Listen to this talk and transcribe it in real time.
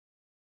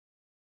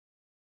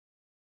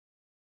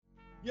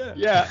Yeah.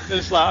 Yeah,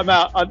 it's like I'm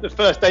out at the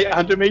first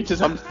 800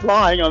 meters, I'm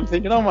flying, I'm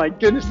thinking, oh my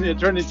goodness, the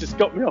adrenaline just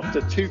got me off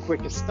to too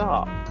quick a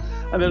start.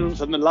 And then all of a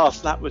sudden the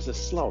last lap was a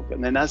slog.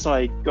 And then as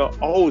I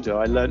got older,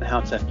 I learned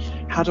how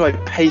do I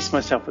pace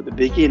myself at the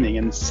beginning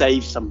and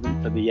save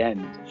something for the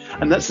end.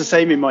 And that's the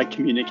same in my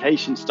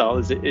communication style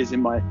as it is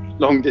in my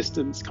long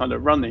distance kind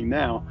of running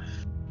now.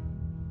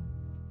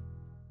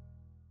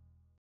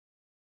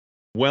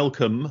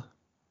 Welcome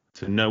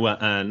to Noah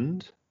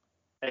and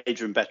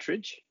Adrian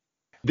Bettridge.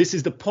 This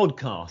is the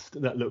podcast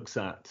that looks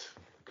at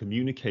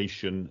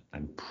communication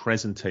and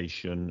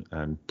presentation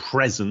and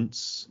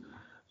presence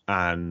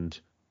and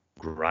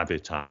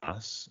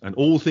gravitas and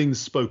all things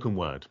spoken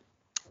word.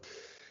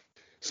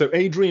 So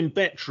Adrian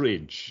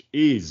Bettridge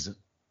is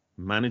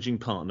managing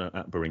partner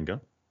at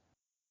Baringa.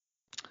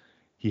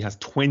 He has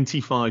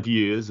 25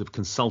 years of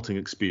consulting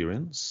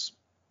experience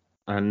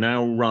and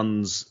now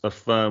runs a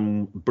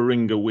firm,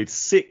 Baringa, with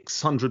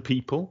 600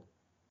 people.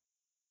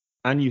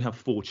 And you have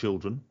 4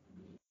 children.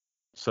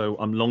 So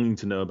I'm longing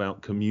to know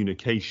about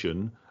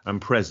communication and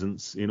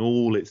presence in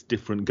all its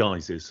different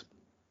guises.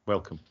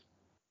 Welcome.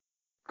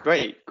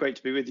 Great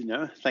to be with you,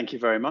 Noah. Thank you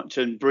very much.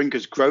 And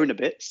Baringa's grown a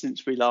bit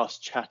since we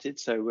last chatted.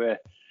 So we're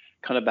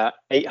kind of about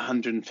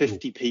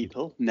 850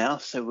 people now.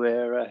 So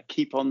we're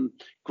keep on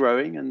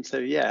growing. And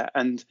so,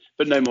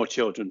 but no more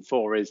children.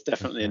 4 is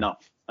definitely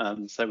enough.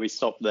 So we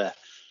stopped there.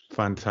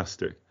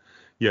 Fantastic.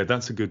 Yeah,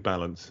 that's a good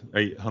balance.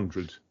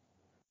 800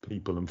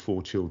 people and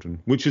 4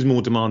 children. Which is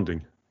more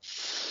demanding?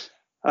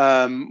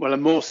 Well,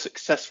 I'm more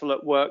successful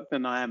at work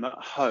than I am at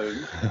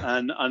home,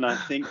 and I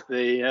think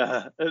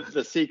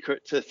the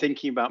secret to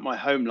thinking about my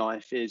home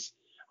life is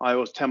I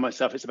always tell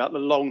myself it's about the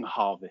long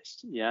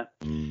harvest. Yeah,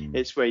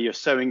 It's where you're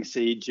sowing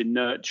seeds, you're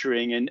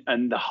nurturing,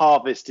 and the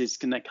harvest is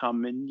going to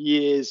come in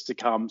years to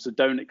come. So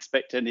don't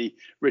expect any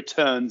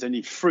returns,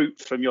 any fruit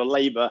from your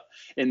labour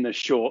in the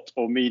short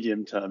or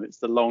medium term. It's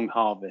the long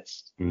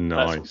harvest.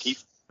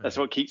 Nice. That's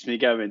what keeps me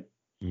going.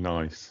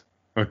 Nice.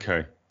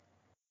 Okay.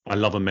 I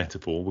love a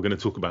metaphor. We're going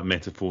to talk about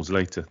metaphors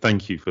later.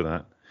 Thank you for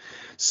that.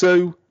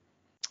 So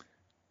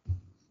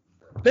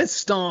let's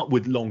start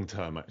with long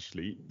term,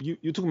 actually.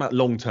 You're talking about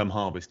long term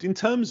harvest. In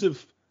terms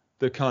of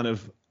the kind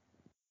of,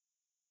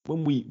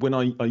 when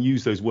I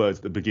use those words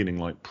at the beginning,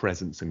 like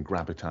presence and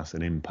gravitas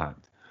and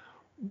impact,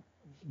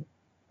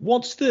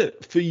 what's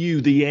for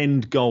you, the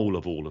end goal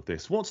of all of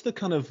this? What's the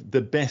kind of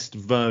the best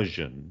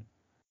version,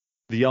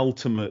 the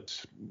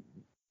ultimate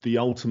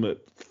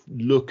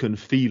look and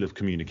feel of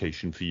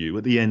communication for you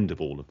at the end of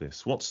all of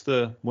this? What's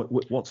the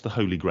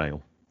holy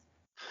grail?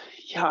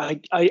 Yeah,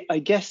 I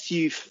guess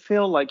you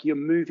feel like you're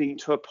moving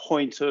to a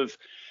point of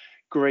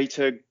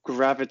greater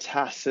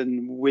gravitas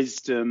and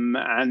wisdom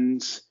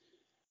and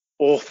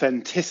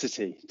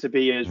authenticity, to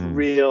be as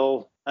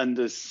real and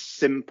as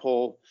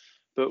simple,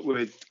 but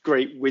with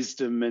great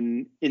wisdom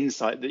and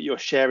insight that you're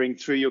sharing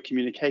through your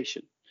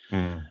communication.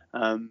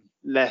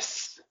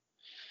 Less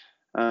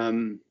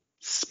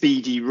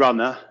speedy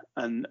runner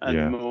and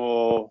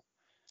more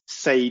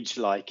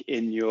sage-like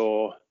in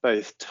your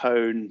both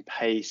tone,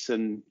 pace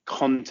and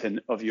content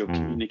of your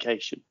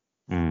communication.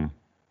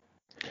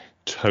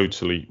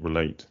 Totally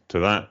relate to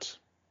that.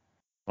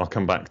 I'll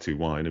come back to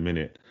why in a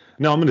minute.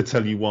 Now I'm going to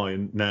tell you why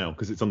now,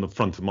 because it's on the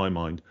front of my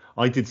mind.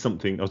 I did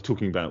something, I was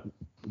talking about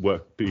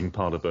work, being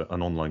part of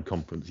an online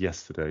conference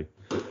yesterday,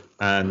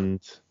 and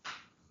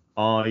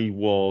I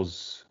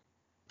was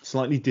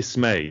slightly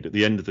dismayed at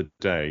the end of the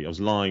day. I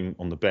was lying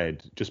on the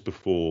bed just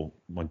before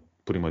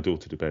putting my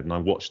daughter to bed, and I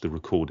watched the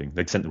recording.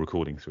 They'd sent the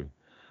recording through,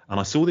 and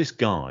I saw this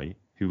guy,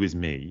 who is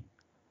me,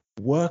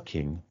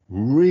 working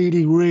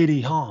really,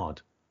 really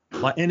hard,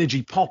 like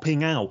energy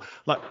popping out,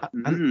 like,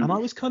 and I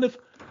was kind of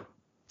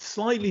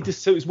slightly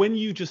so it's when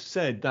you just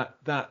said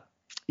that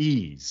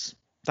ease,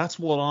 that's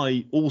what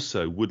I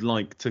also would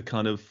like to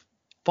kind of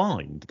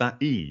find,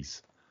 that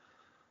ease.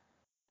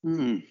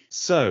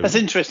 So that's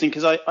interesting,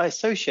 because I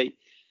associate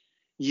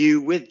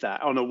you with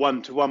that on a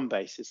one-to-one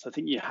basis. I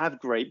think you have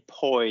great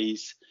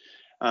poise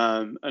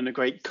and a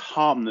great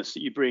calmness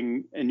that you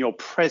bring in your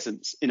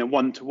presence in a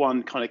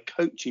one-to-one kind of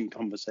coaching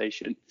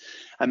conversation.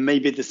 And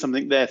maybe there's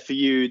something there for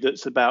you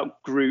that's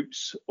about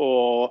groups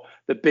or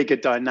the bigger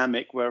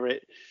dynamic where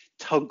it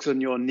tugs on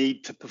your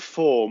need to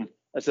perform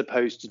as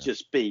opposed to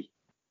just be.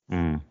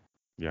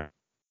 Yeah.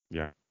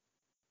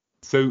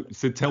 So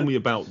tell me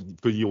about,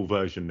 for your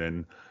version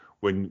then,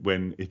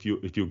 when if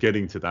you're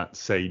getting to that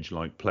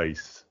sage-like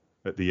place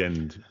at the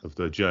end of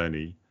the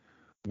journey,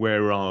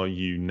 where are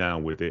you now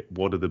with it?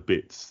 What are the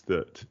bits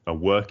that are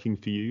working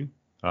for you,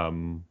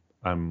 and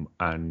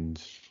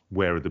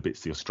where are the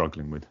bits that you're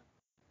struggling with?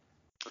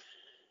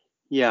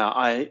 Yeah,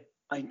 I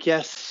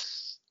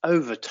guess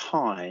over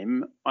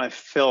time I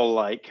feel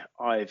like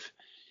I've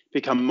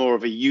become more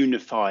of a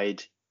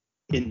unified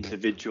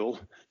individual.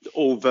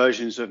 All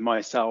versions of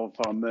myself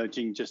are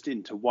merging just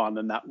into one,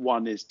 and that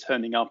one is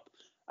turning up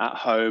at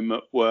home,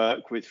 at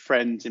work, with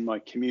friends in my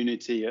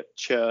community, at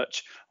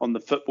church, on the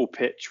football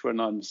pitch when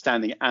I'm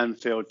standing at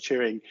Anfield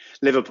cheering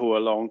Liverpool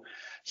along.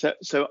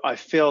 So I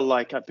feel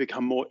like I've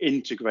become more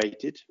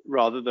integrated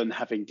rather than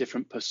having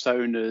different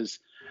personas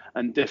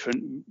and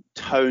different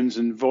tones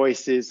and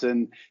voices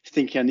and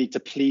thinking I need to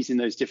please in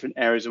those different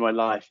areas of my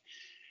life.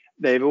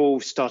 They've all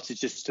started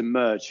just to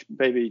merge,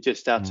 maybe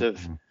just out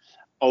of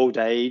old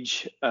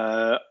age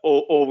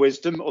or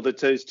wisdom, or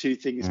those two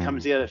things come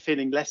together,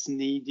 feeling less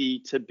needy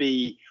to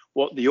be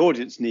what the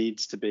audience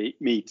needs to be,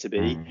 me to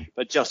be,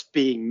 but just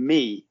being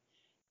me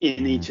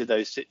in each of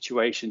those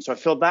situations. So I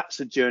feel that's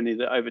a journey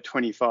that over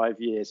 25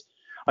 years,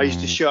 I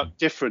used to show up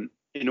different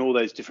in all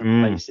those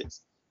different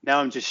places. Now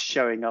I'm just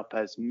showing up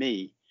as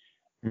me.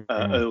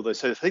 So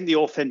I think the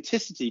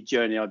authenticity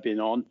journey I've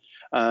been on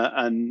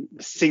and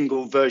the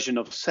single version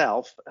of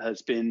self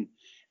has been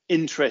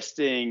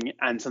interesting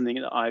and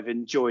something that I've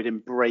enjoyed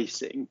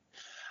embracing.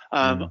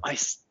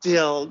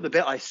 The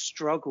bit I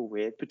struggle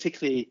with,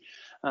 particularly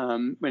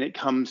when it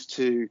comes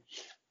to,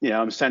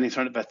 I'm standing in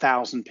front of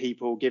 1,000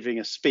 people giving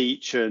a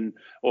speech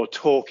or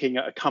talking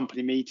at a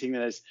company meeting.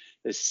 There's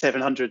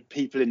 700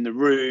 people in the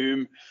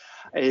room.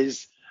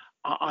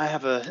 I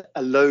have a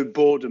low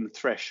boredom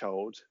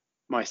threshold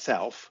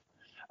myself,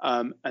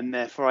 and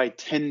therefore I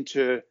tend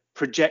to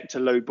project a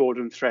low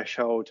boredom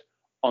threshold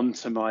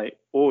onto my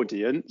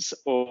audience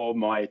or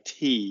my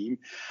team,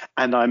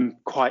 and I'm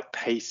quite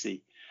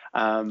pacey.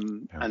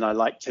 And I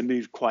like to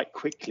move quite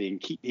quickly and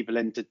keep people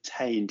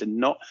entertained, and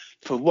not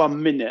for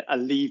 1 minute I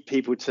leave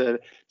people to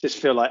just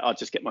feel like I'll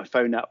just get my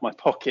phone out of my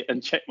pocket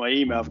and check my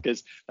email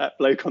because that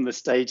bloke on the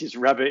stage is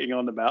rabbiting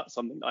on about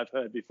something that I've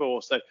heard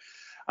before. So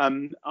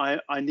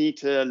I need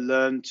to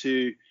learn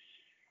to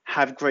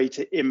have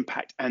greater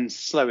impact and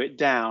slow it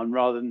down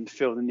rather than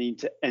feel the need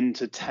to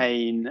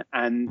entertain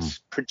and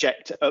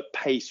project at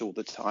pace all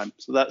the time.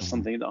 So that's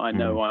something that I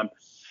know I'm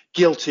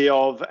guilty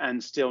of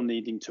and still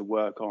needing to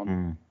work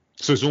on.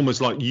 So it's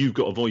almost like you've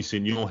got a voice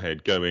in your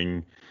head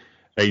going,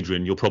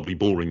 Adrian, you're probably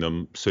boring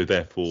them, so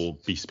therefore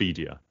be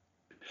speedier.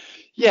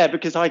 Yeah,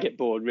 because I get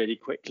bored really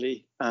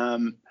quickly,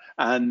 and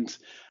I'd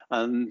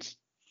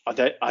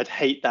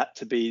hate that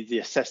to be the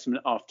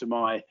assessment after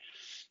my,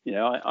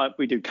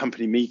 we do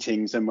company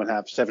meetings and we'll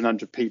have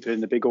 700 people in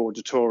the big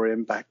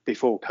auditorium back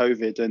before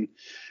COVID, and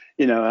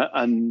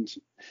and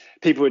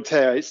people would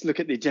look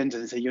at the agenda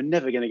and say, you're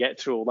never going to get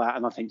through all that.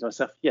 And I think to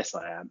myself, yes,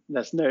 I am.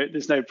 There's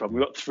no problem.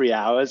 We've got 3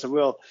 hours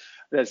and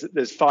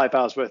there's 5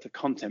 hours worth of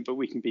content, but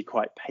we can be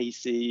quite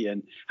pacey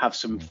and have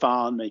some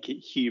fun, make it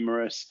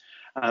humorous,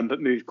 but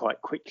move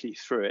quite quickly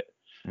through it.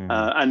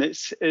 And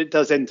it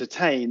does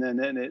entertain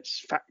and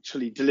it's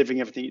factually delivering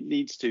everything it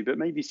needs to, but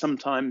maybe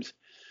sometimes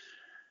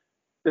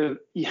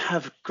you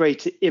have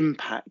greater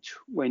impact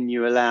when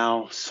you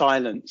allow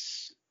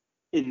silence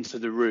into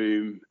the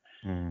room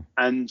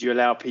and you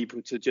allow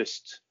people to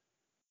just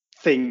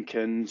think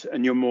and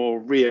you're more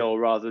real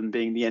rather than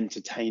being the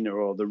entertainer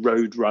or the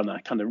road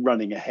runner kind of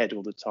running ahead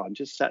all the time.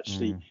 Just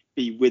actually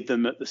be with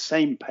them at the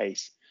same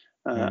pace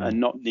and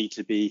not need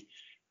to be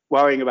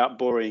worrying about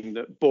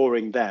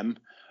boring them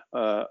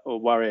or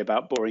worry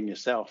about boring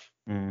yourself.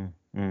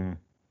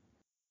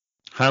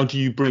 How do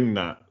you bring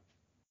that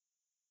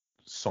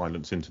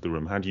silence into the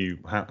room? How do you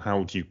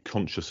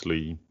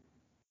consciously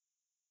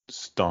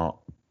start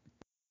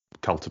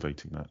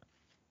cultivating that?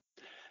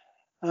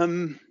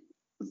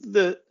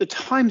 The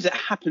times it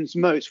happens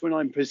most when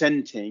I'm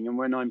presenting and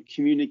when I'm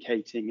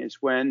communicating is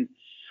when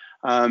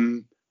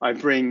I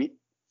bring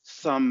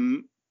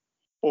some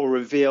or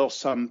reveal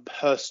some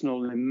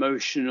personal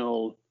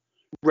emotional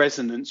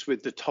resonance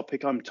with the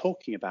topic I'm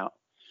talking about.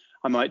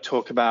 I might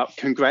talk about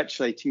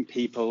congratulating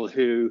people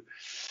who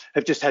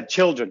have just had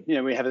children.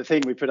 We have a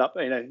thing we put up,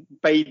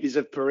 babies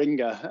of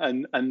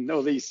Baringa, and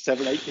all these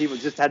 7-8 people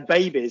just had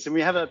babies, and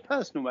we have a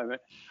personal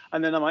moment.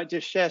 And then I might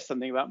just share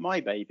something about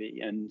my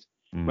baby and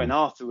when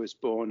Arthur was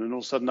born, and all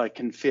of a sudden I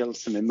can feel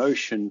some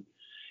emotion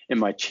in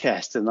my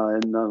chest, and I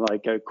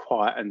go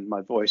quiet and my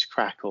voice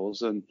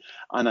crackles, and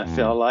I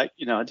feel like,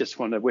 I just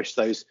want to wish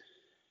those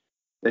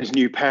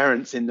new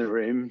parents in the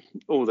room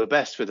all the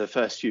best for the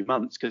first few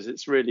months, because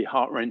it's really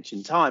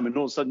heart-wrenching time. And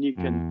all of a sudden you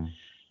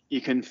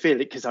can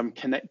feel it because I'm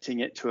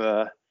connecting it to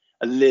a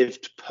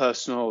lived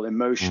personal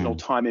emotional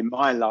time in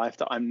my life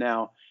that I'm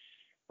now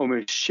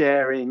almost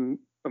sharing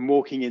and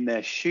walking in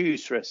their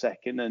shoes for a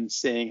second and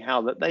seeing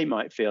how that they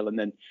might feel, and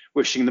then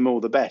wishing them all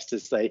the best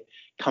as they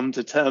come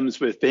to terms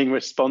with being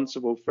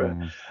responsible for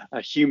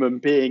a human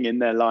being in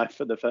their life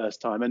for the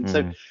first time. And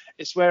so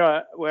it's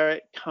where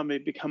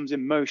it becomes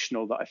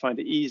emotional that I find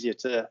it easier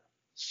to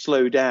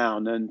slow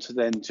down and to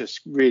then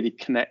just really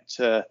connect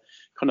to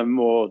kind of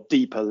more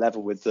deeper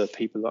level with the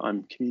people that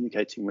I'm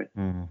communicating with.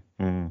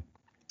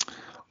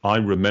 I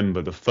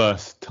remember the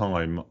first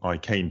time I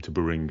came to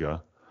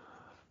Baringa,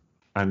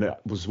 and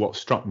that was what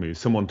struck me.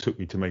 Someone took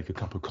me to make a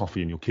cup of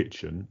coffee in your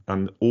kitchen,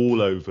 and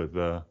all over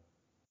the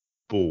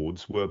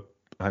boards were,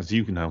 as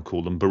you can now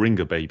call them,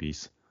 Baringa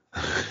babies.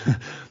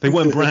 They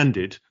weren't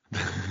branded,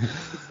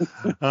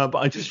 but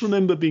I just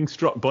remember being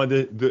struck by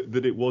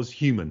that it was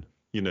human.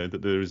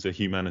 That there is a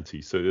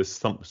humanity. So there's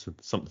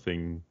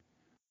something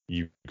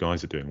you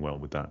guys are doing well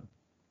with that.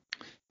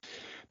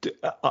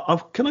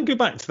 Can I go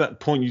back to that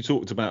point you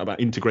talked about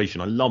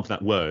integration? I love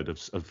that word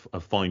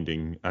of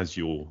finding as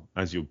you're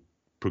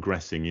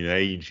progressing in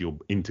age, you're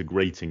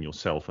integrating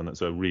yourself, and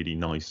that's a really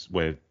nice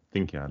way of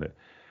thinking at it.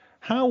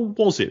 How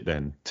was it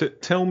then?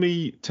 Tell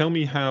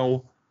me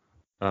how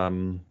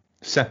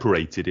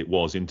separated it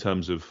was in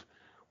terms of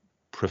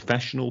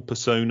professional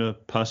persona,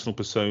 personal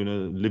persona,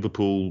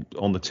 Liverpool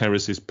on the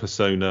terraces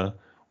persona.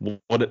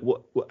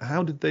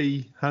 How did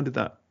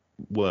that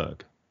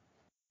work?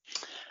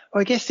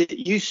 Well, I guess it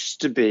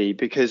used to be,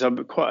 because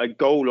I'm quite a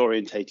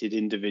goal-orientated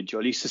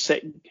individual. I used to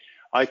set,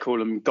 I call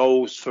them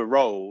goals for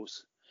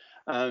roles.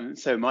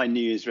 So my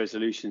New Year's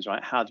resolutions,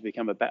 right? How to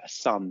become a better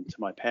son to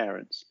my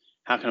parents?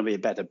 How can I be a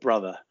better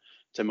brother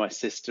to my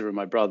sister and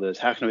my brothers?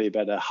 How can I be a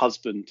better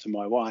husband to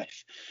my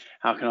wife?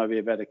 How can I be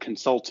a better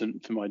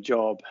consultant for my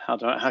job? How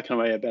can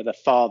I be a better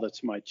father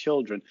to my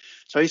children?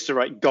 So I used to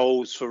write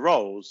goals for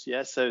roles.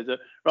 Yeah. So that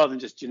rather than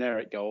just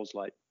generic goals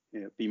like,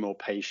 be more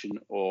patient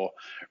or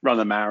run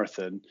a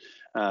marathon,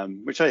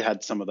 which I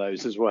had some of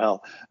those as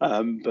well.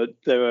 But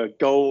there were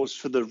goals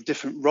for the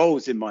different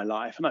roles in my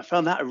life. And I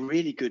found that a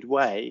really good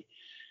way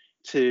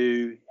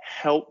to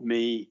help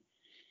me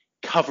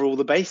cover all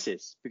the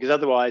bases, because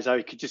otherwise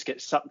I could just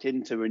get sucked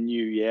into a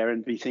new year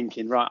and be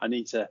thinking, right, I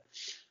need to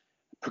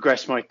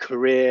progress my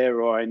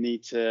career, or I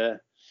need to,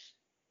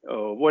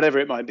 or whatever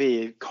it might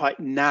be, quite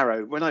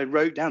narrow. When I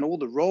wrote down all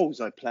the roles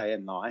I play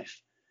in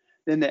life,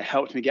 then it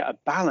helped me get a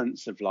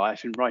balance of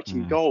life in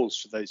writing goals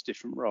for those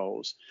different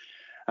roles.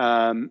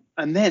 And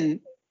then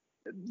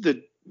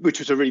which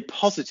was a really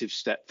positive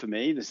step for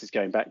me. This is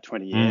going back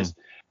 20 years.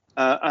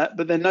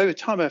 But then over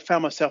time, I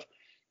found myself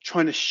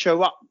trying to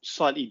show up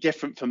slightly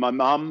different for my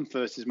mum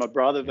versus my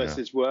brother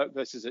versus work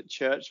versus at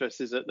church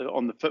versus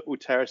on the football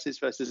terraces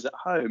versus at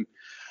home.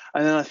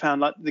 And then I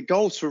found like the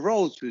goals for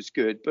roles was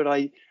good, but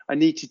I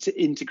needed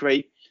to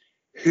integrate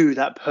who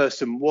that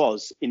person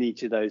was in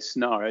each of those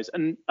scenarios.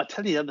 And I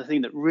tell you the other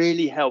thing that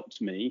really helped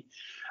me,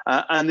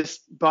 and this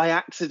by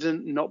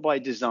accident, not by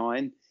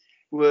design,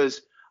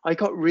 was I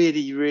got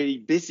really, really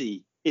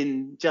busy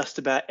in just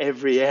about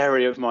every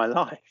area of my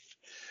life.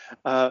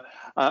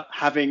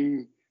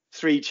 Having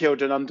 3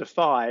 children under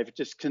 5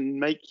 just can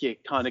make you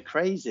kind of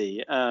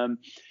crazy.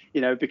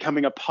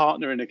 Becoming a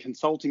partner in a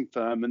consulting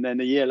firm and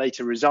then a year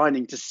later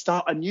resigning to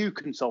start a new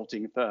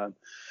consulting firm.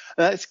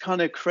 That's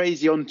kind of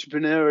crazy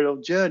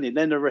entrepreneurial journey.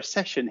 Then a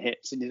recession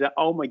hits and you're like,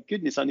 oh my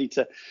goodness, I need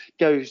to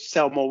go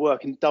sell more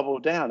work and double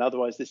down.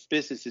 Otherwise this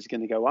business is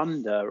going to go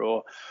under.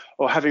 Or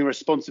having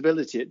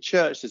responsibility at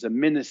church as a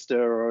minister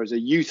or as a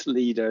youth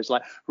leader. It's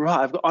like,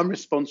 right, I'm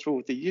responsible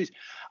with the youth.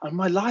 And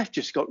my life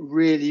just got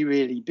really,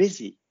 really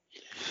busy.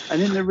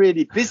 And in the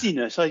really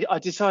busyness, I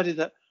decided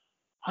that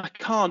I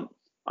can't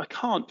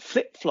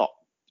flip-flop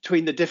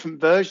between the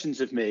different versions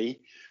of me,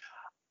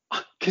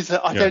 because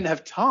I don't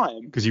have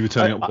time. Because you were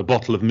turning up with a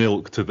bottle of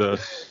milk to the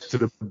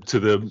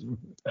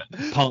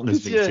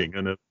partners meeting,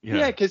 and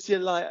because you're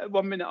like,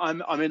 one minute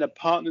I'm in a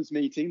partners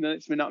meeting, the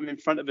next minute I'm in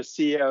front of a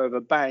CEO of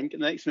a bank,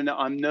 and the next minute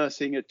I'm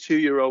nursing a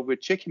 2-year-old with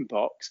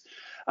chickenpox,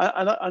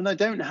 and I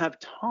don't have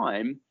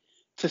time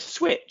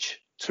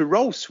to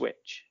role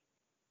switch.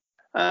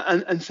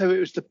 And so it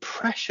was the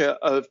pressure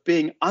of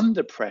being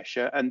under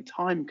pressure and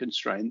time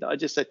constrained that I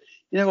just said,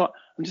 you know what,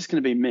 I'm just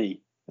going to be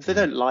me. If they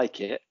don't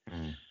like it.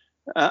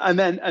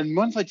 And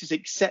once I just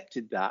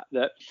accepted that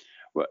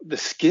the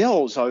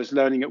skills I was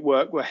learning at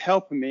work were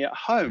helping me at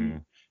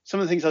home.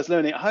 Some of the things I was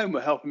learning at home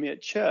were helping me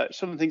at church.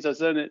 Some of the things I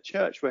was learning at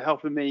church were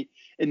helping me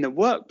in the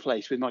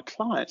workplace with my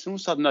clients. And all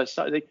of a sudden I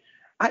started thinking,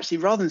 actually,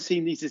 rather than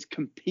seeing these as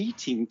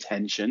competing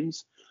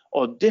tensions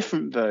or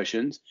different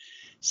versions,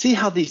 see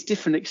how these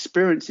different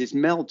experiences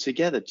meld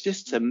together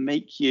just to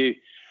make you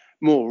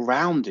more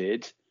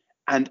rounded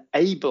and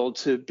able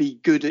to be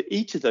good at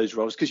each of those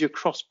roles, because you're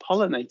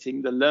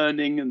cross-pollinating the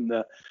learning and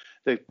the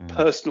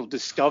personal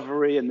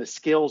discovery and the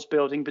skills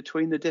building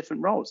between the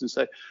different roles. And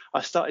so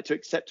I started to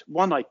accept,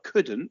 1, I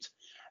couldn't,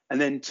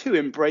 and then 2,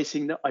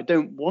 embracing that I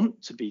don't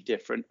want to be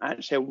different.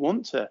 Actually, I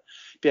want to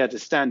be able to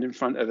stand in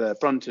front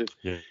of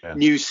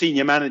new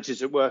senior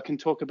managers at work and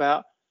talk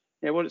about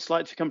what it's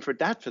like to come for a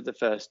dad for the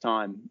first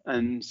time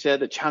and share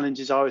the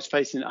challenges I was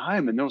facing at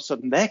home. And all of a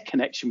sudden their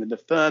connection with the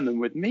firm and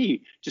with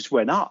me just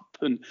went up.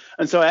 And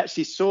so I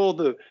actually saw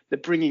the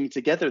bringing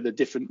together of the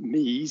different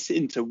me's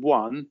into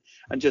one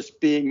and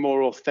just being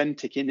more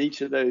authentic in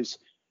each of those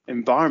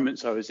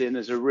environments I was in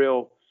as a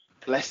real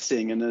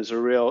blessing and as a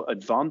real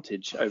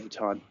advantage over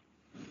time.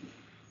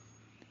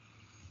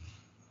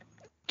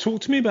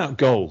 Talk to me about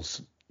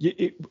goals.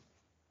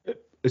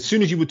 As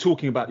soon as you were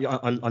talking about,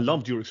 I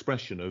loved your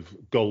expression of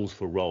goals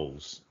for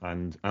roles,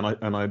 and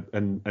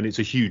it's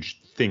a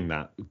huge thing,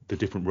 that the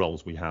different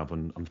roles we have,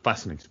 and I'm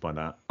fascinated by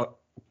that.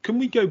 Can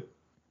we go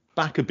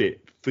back a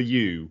bit for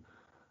you?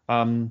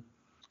 Tell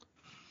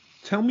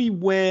me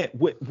where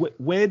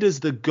does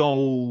the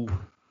goal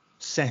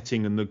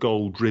setting and the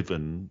goal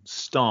driven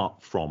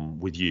start from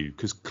with you?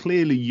 Because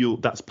clearly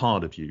that's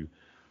part of you.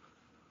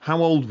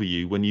 How old were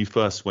you when you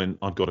first went,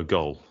 I've got a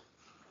goal?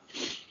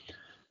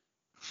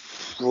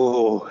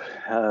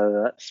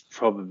 That's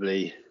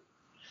probably,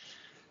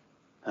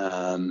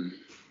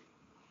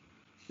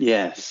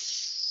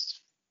 yes,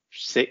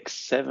 6,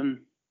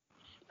 7,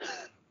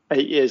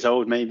 8 years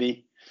old,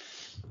 maybe.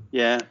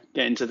 Yeah,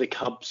 get into the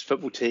Cubs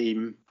football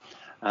team,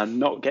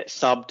 not get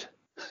subbed,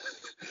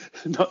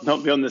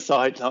 not be on the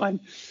sideline.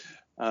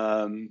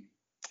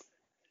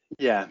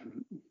 Yeah,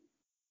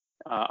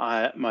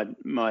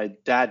 my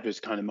dad was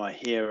kind of my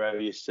hero.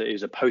 He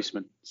was a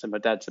postman, so my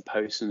dad's a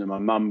postman, and my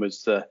mum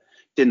was the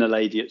dinner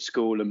lady at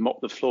school and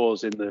mopped the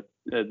floors in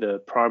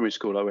the primary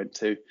school I went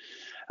to.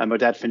 And my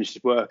dad finished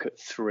his work at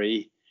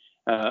 3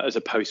 as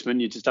a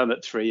postman. He'd just done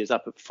at 3, he's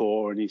up at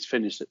 4, and he's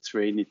finished at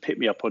 3. And he'd pick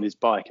me up on his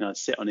bike, and I'd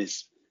sit on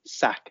his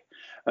sack,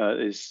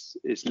 his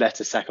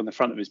letter sack on the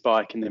front of his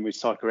bike, and then we'd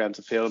cycle around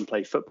to the field and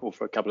play football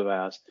for a couple of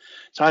hours.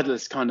 So I had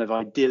this kind of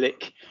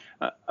idyllic.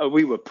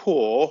 We were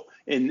poor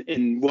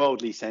in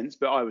worldly sense,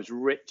 but I was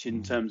rich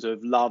in terms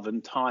of love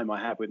and time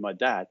I had with my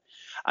dad.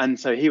 And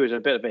so he was a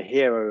bit of a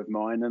hero of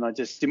mine, and I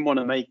just didn't want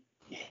to make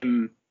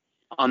him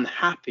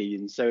unhappy.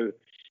 And so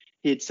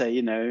he'd say,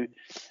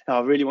 I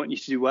really want you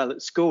to do well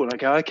at school. And I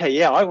go, okay,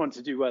 yeah, I want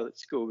to do well at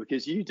school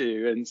because you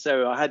do. And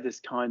so I had this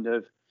kind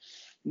of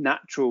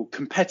natural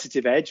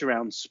competitive edge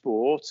around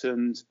sport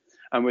and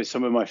with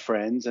some of my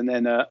friends, and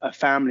then a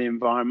family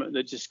environment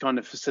that just kind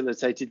of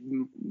facilitated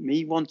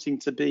me wanting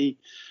to be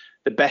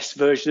the best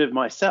version of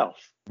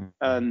myself.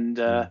 And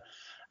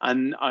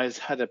I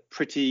had a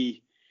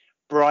pretty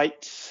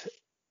bright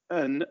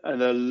and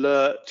an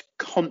alert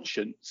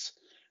conscience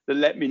that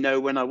let me know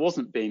when I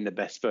wasn't being the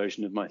best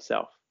version of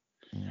myself.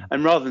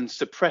 And rather than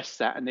suppress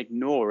that and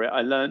ignore it,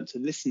 I learned to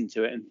listen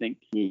to it and think,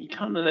 you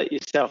kind of let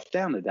yourself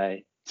down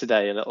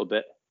today a little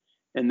bit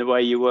in the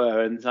way you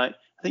were. And I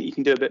think you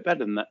can do a bit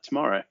better than that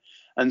tomorrow.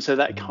 And so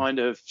that kind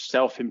of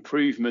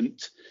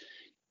self-improvement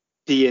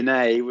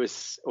DNA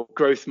or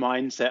growth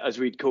mindset, as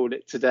we'd call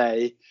it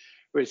today,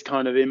 was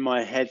kind of in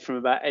my head from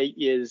about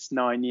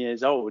 9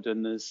 years old,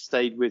 and has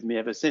stayed with me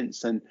ever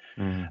since. And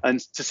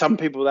to some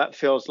people that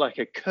feels like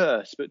a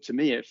curse, but to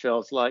me it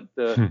feels like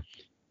the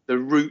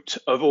root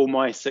of all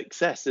my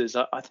successes.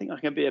 I think I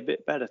can be a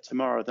bit better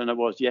tomorrow than I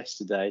was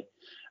yesterday.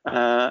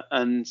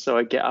 And so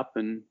I get up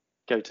and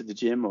go to the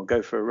gym, or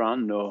go for a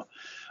run, or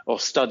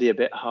study a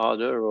bit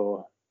harder,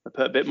 or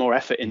put a bit more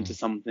effort into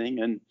something,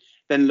 and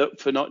then look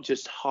for not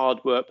just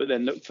hard work, but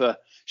then look for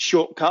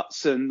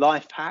shortcuts and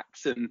life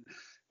hacks and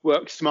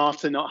work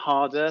smarter, not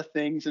harder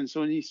things. And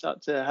so when you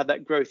start to have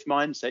that growth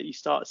mindset, you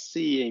start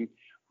seeing,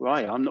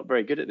 right, I'm not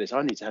very good at this.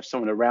 I need to have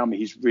someone around me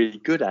who's really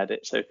good at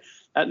it. So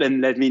that then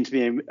led me into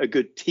being a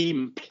good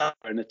team player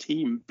and a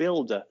team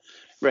builder,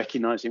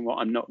 recognizing what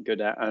I'm not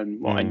good at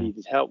and what I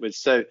needed help with.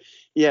 So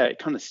yeah, it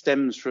kind of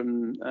stems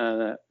from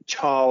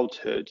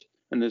childhood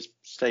and has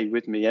stayed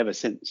with me ever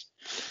since.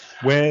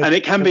 And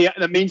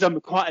that means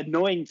I'm quite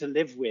annoying to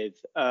live with,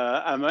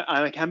 and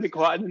I can be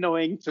quite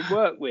annoying to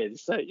work with.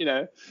 So,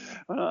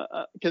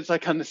 because I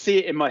kind of see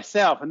it in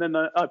myself, and then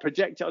I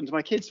project it onto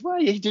my kids. Well,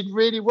 you did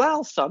really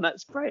well, son.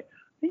 That's great.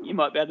 I think you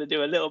might be able to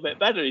do a little bit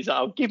better. He's like,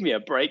 "Oh, give me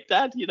a break,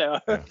 Dad.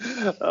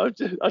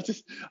 I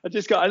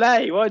just got an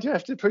A. Why do you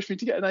have to push me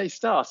to get an A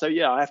star?" So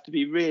yeah, I have to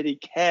be really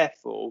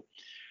careful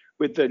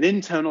with an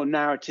internal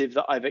narrative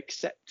that I've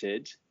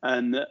accepted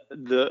and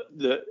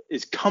that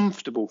is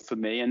comfortable for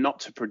me, and not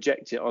to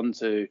project it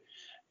onto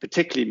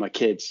particularly my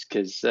kids,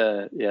 because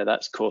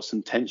that's caused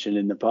some tension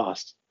in the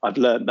past. I've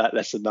learned that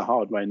lesson the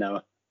hard way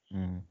now.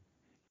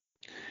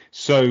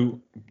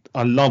 So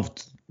I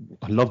loved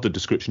the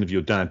description of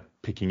your dad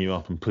picking you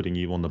up and putting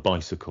you on the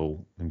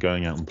bicycle and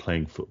going out and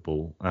playing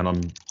football.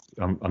 And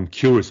I'm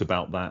curious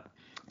about that,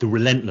 the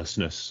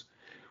relentlessness,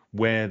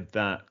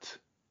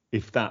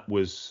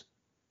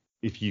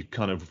 if you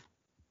kind of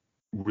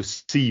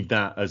received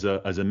that as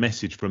a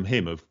message from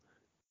him of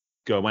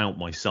go out,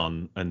 my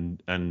son,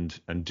 and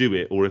do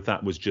it, or if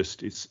that was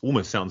just, it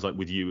almost sounds like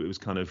with you, it was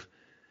kind of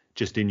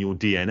just in your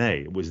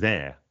DNA, it was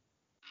there.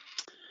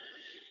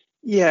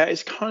 Yeah,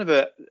 it's kind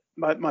of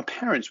my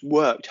parents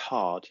worked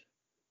hard,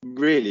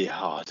 really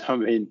hard. I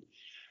mean,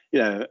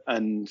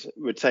 and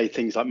would say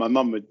things like, my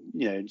mum would,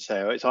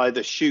 say, oh, it's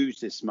either shoes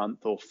this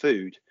month or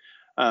food.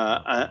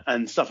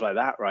 And stuff like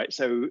that, right?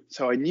 So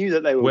I knew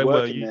that they were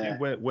working there.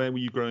 Where were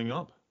you growing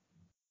up?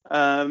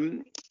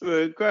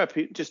 We grew up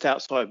just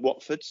outside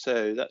Watford,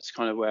 so that's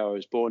kind of where I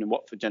was born, in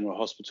Watford General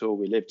Hospital.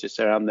 We lived just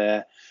around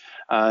there,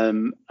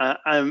 and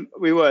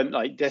we weren't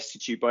like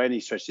destitute by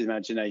any stretch of the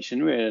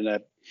imagination. We were in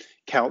a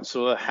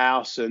council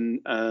house, and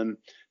that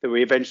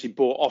we eventually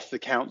bought off the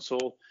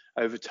council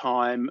over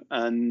time,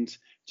 and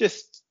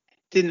just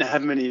didn't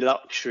have many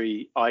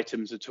luxury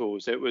items at all.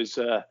 So it was.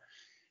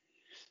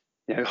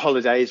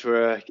 Holidays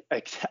were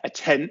a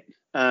tent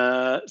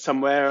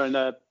somewhere in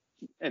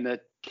a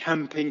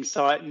camping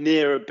site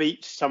near a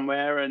beach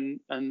somewhere,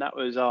 and that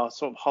was our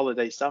sort of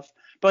holiday stuff.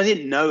 But I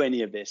didn't know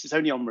any of this. It's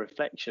only on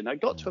reflection. I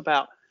got to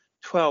about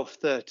 12,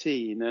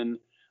 13, and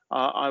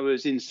I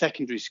was in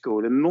secondary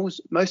school, and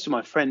most of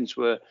my friends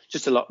were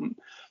just a lot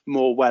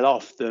more well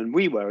off than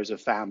we were as a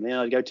family. And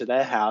I'd go to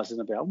their house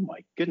and I'd be, oh my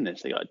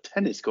goodness, they got a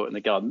tennis court in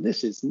the garden.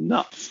 This is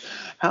nuts.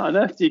 How on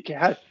earth do you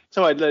have?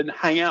 So I'd learn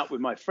hang out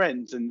with my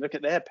friends and look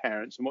at their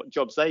parents and what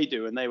jobs they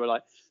do. And they were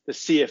like the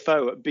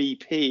CFO at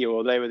BP,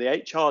 or they were the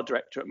HR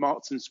director at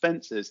Marks and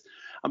Spencers.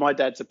 And my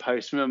dad's a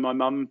postman, and my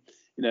mum,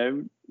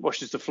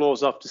 washes the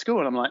floors after school.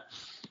 And I'm like,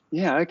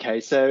 yeah, okay,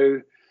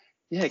 so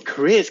yeah,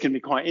 career's going to be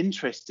quite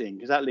interesting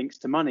because that links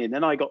to money. And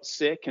then I got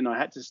sick and I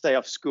had to stay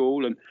off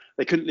school and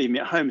they couldn't leave me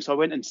at home. So I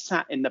went and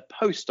sat in the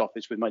post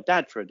office with my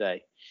dad for a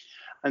day.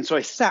 And so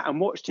I sat and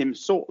watched him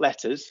sort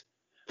letters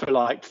for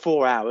like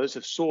 4 hours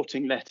of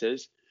sorting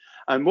letters,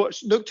 and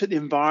looked at the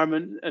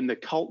environment and the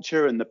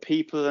culture and the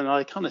people. And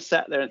I kind of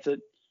sat there and said,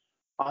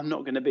 I'm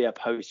not going to be a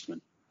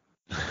postman.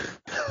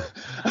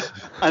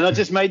 And I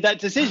just made that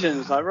decision.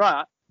 It's like,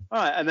 right. All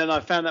right. And then I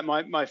found out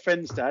my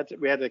friend's dad,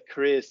 we had a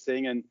careers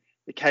thing, and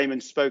he came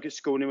and spoke at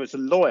school, and he was a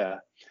lawyer.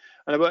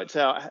 And I worked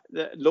out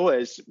that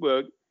lawyers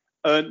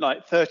earned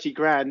like 30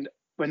 grand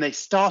when they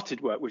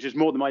started work, which is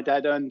more than my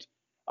dad earned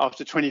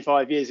after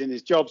 25 years in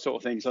his job, sort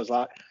of thing. So I was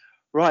like,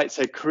 right,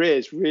 so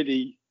careers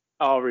really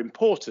are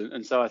important.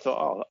 And so I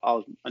thought,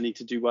 I need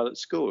to do well at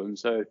school. And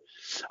so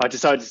I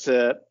decided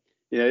to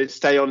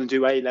stay on and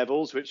do A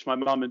levels, which my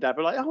mum and dad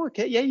were like, oh,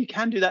 okay, yeah, you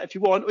can do that if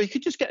you want, or you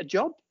could just get a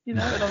job, And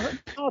I was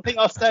like, I think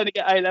I'll stay and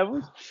get A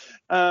levels.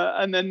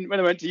 And then when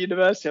I went to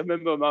university, I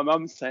remember my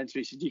mum saying to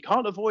me, she said, you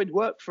can't avoid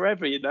work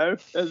forever,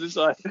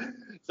 So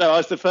I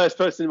was the first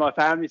person in my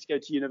family to go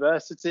to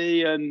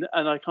university, and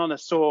I kind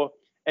of saw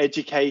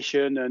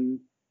education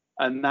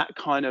and that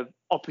kind of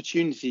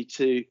opportunity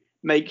to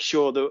make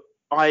sure that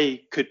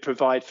I could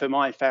provide for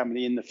my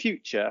family in the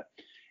future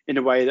in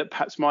a way that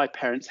perhaps my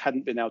parents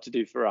hadn't been able to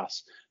do for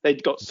us.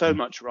 They'd got so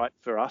much right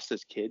for us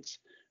as kids,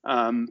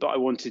 but I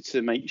wanted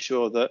to make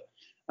sure that,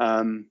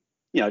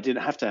 I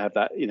didn't have to have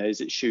that,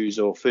 is it shoes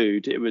or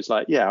food? It was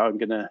like, yeah, I'm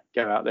going to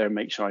go out there and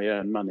make sure I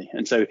earn money.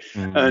 And so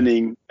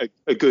earning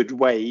a good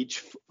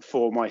wage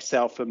for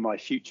myself and my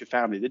future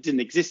family that didn't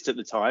exist at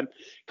the time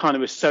kind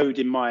of was sewed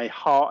in my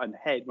heart and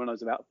head when I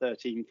was about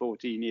 13,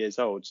 14 years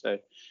old. So,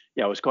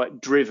 yeah, I was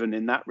quite driven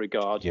in that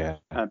regard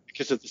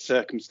because of the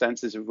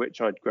circumstances of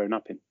which I'd grown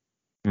up in.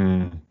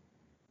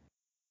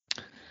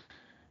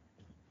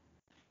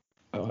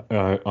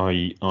 I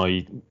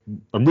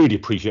really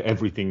appreciate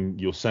everything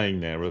you're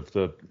saying there of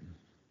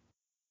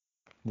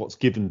what's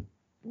given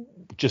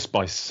just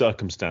by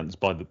circumstance,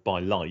 by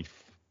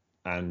life,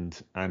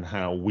 and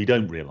how we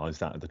don't realise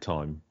that at the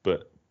time.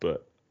 But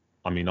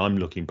I mean, I'm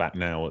looking back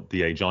now at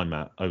the age I'm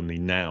at, only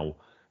now,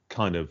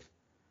 kind of,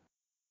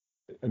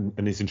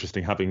 and it's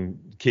interesting having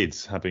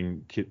kids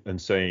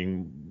and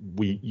saying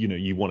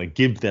you want to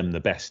give them the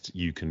best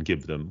you can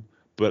give them,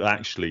 but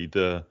actually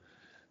the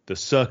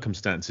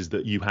circumstances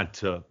that you had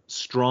to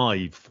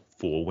strive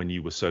for when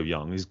you were so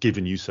young is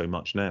given you so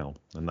much now,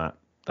 and that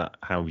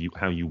how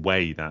you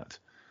weigh that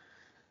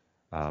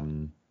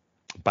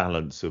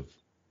balance of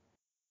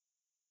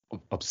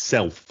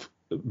self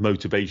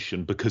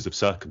motivation because of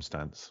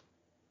circumstance.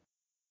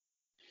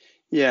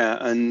 Yeah,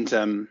 and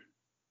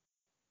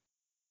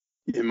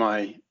in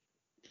my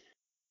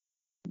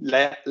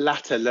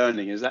latter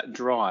learning is that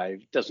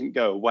drive doesn't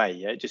go away.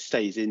 It just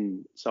stays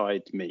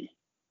inside me.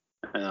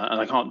 And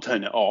I can't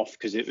turn it off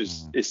because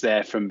it's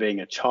there from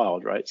being a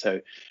child, right?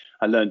 So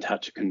I learned how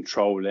to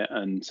control it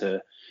and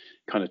to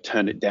kind of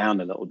turn it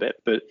down a little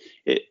bit, but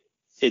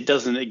it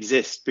doesn't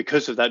exist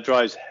because of that.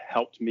 Drive's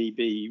helped me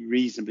be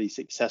reasonably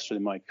successful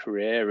in my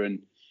career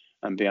and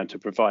be able to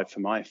provide for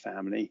my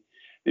family.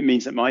 It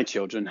means that my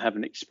children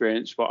haven't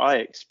experienced what I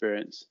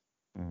experienced.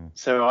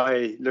 So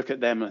I look at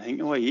them and I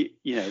think,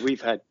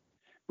 we've had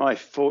my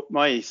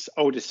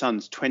oldest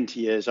son's 20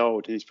 years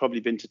old and he's probably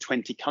been to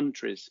 20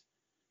 countries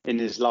in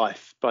his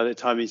life by the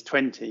time he's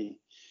 20,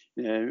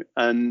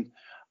 and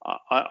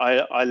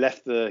I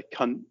left the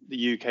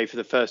UK for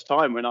the first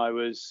time when I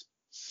was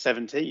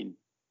 17.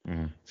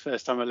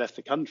 First time I left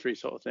the country,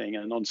 sort of thing,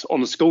 and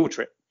on a school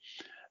trip.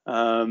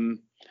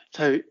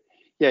 So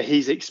yeah,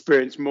 he's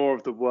experienced more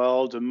of the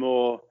world and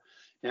more.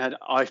 He had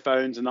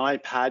iPhones and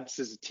iPads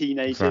as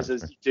teenagers,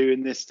 as you do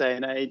in this day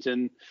and age,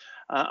 and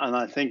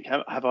I think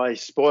have I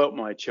spoilt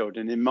my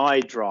children in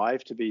my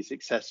drive to be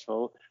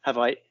successful? Have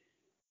I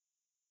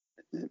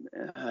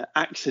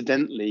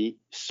accidentally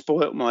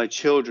spoilt my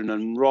children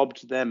and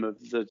robbed them of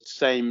the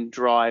same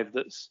drive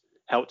that's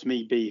helped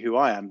me be who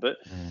I am? But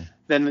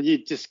then you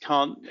just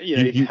can't,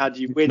 how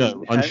do you win?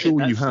 No, I'm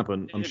sure you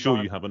haven't.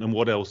 You haven't. And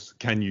what else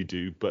can you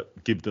do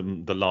but give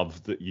them the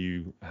love that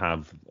you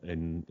have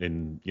in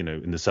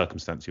the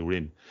circumstance you're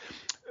in?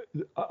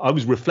 I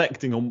was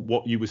reflecting on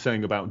what you were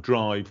saying about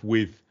drive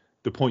with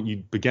the point you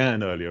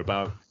began earlier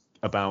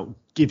about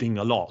giving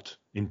a lot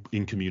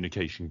in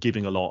communication,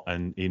 giving a lot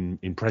and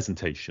in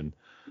presentation.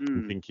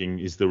 I'm thinking,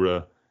 is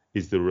that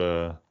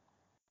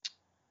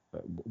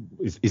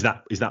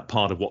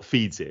part of what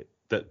feeds it?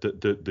 That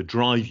the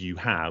drive you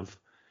have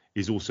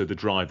is also the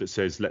drive that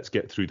says, let's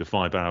get through the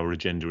 5-hour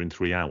agenda in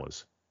 3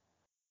 hours.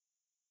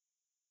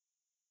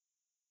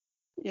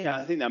 Yeah,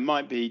 I think that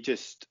might be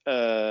just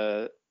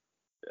a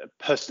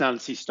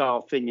personality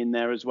style thing in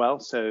there as well.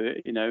 So,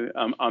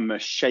 I'm a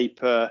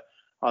shaper.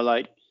 I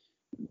like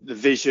the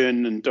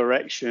vision and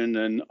direction,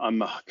 and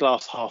I'm a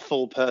glass half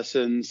full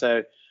person.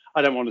 So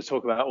I don't want to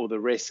talk about all the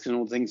risks and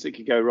all the things that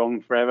could go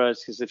wrong forever,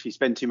 because if you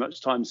spend too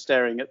much time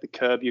staring at the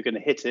curb, you're going to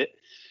hit it.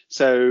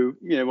 So,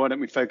 why don't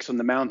we focus on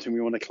the mountain we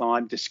want to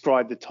climb,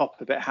 describe the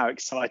top of it, how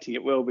exciting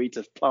it will be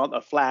to plant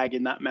a flag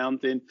in that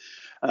mountain,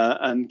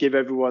 and give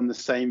everyone the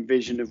same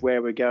vision of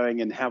where we're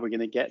going and how we're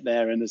going to get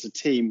there. And as a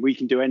team, we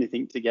can do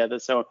anything together.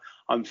 So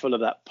I'm full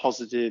of that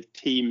positive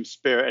team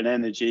spirit and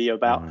energy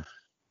about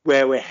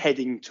where we're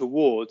heading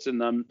towards.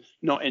 And I'm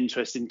not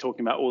interested in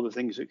talking about all the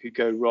things that could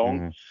go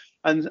wrong.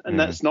 And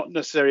that's not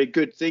necessarily a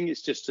good thing.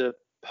 It's just a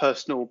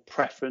personal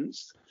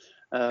preference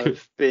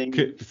of being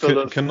full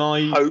of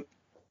hope.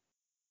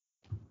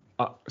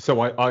 So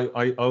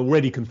I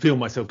already can feel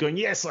myself going,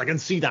 yes, I can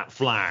see that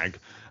flag,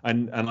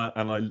 and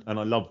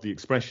I love the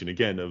expression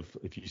again of,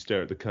 if you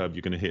stare at the curb,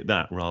 you're going to hit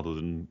that, rather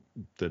than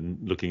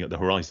looking at the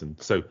horizon.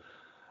 So,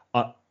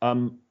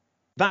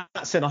 that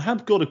said, I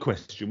have got a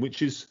question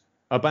which is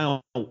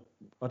about,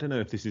 I don't know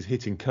if this is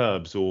hitting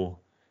curbs or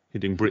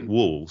hitting brick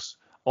walls,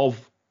 of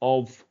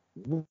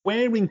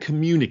where in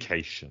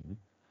communication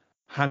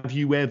have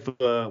you ever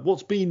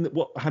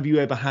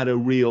had a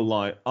real,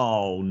 like,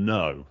 oh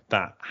no,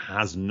 that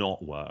has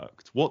not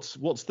worked?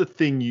 What's the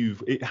thing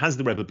has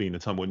there ever been a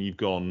time when you've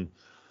gone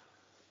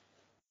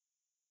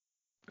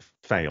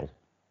fail?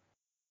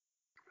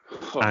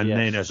 And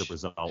then as a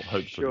result,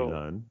 hopefully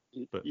learn.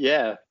 But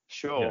yeah,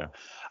 sure. Yeah.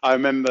 I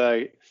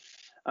remember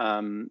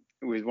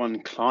with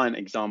one client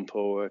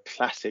example, a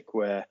classic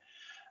where,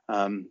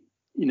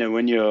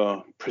 when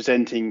you're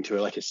presenting to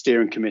like a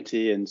steering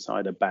committee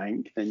inside a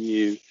bank, then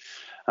you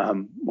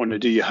want to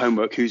do your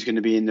homework. Who's going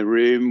to be in the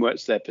room?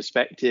 What's their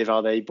perspective?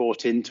 Are they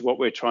bought into what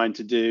we're trying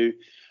to do?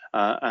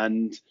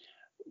 And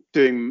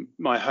doing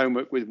my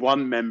homework with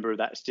one member of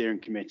that steering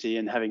committee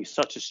and having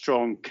such a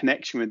strong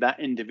connection with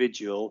that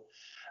individual,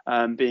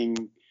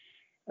 being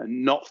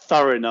not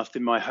thorough enough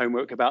in my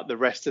homework about the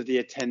rest of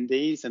the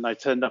attendees. And I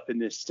turned up in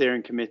this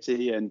steering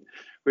committee and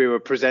we were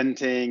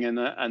presenting, and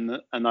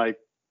I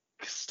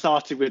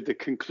started with the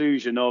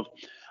conclusion of,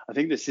 I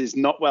think this is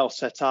not well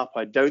set up.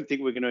 I don't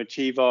think we're going to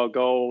achieve our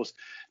goals.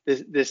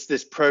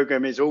 This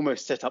program is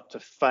almost set up to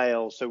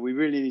fail. So we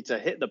really need to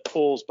hit the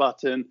pause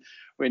button.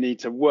 We need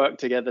to work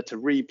together to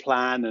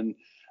replan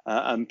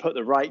and put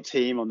the right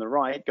team on the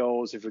right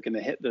goals if we're going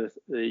to hit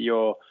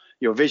your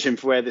vision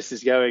for where this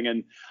is going.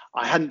 And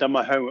I hadn't done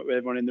my homework with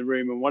everyone in the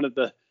room. And one of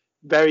the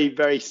very,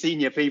 very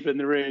senior people in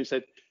the room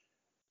said,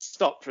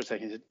 stop for a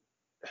second. He said,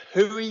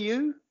 who are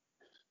you?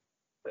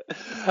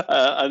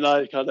 And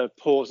I kind of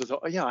paused and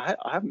thought, oh yeah,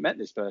 I haven't met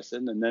this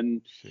person. And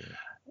then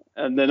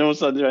all of a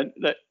sudden they went,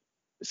 look,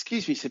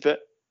 excuse me,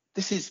 but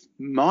this is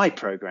my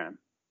program,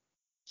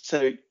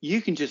 so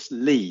you can just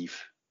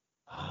leave.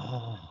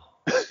 And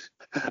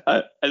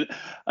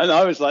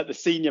I was like the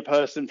senior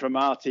person from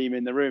our team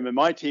in the room, and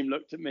my team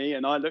looked at me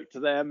and I looked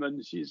at them,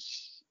 and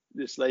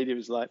this lady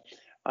was like,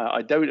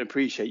 I don't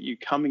appreciate you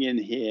coming in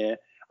here.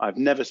 I've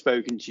never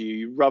spoken to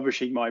you,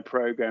 rubbishing my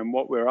program,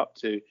 what we're up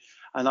to.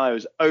 And I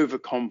was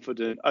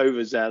overconfident,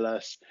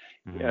 overzealous,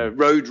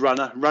 road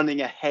runner,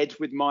 running ahead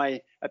with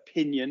my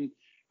opinion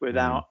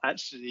without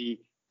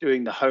actually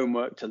doing the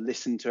homework to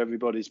listen to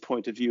everybody's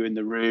point of view in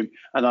the room.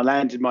 And I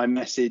landed my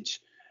message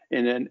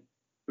in a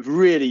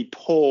really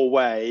poor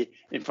way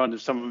in front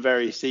of someone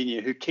very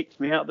senior who kicked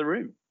me out of the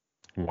room.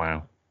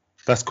 Wow.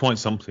 That's quite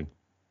something.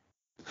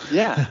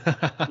 Yeah,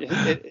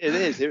 it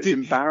is. It was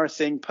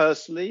embarrassing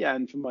personally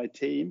and for my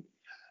team.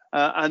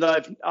 And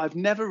I've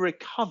never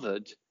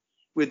recovered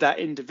with that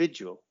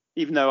individual,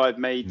 even though I've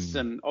made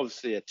some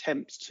obviously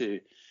attempts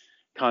to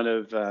kind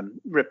of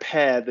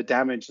repair the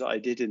damage that I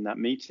did in that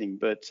meeting.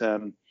 But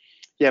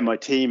my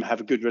team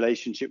have a good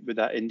relationship with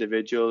that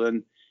individual,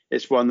 and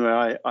it's one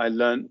where I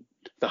learned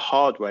the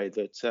hard way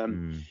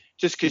that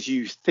just because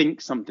you think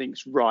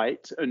something's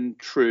right and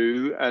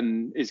true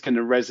and is going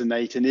to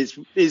resonate and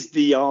is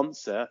the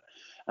answer,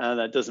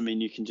 that doesn't mean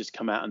you can just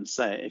come out and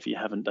say it if you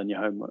haven't done your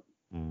homework.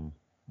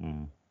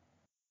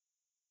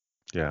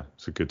 Yeah,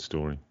 it's a good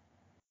story.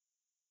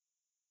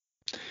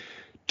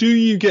 Do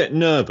you get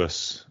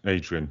nervous,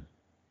 Adrian,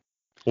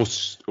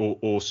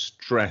 or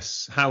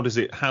stress? How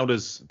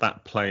does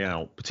that play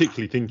out?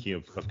 Particularly thinking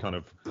of kind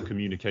of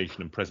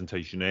communication and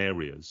presentation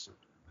areas.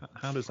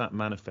 How does that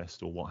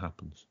manifest, or what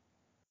happens?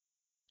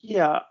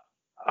 Yeah,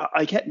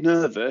 I get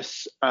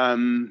nervous.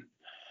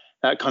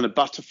 That kind of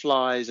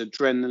butterflies,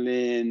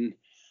 adrenaline.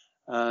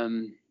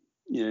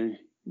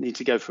 Need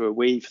to go for a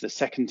wee for the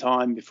second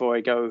time before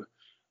I go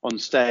on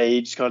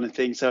stage, kind of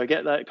thing. So I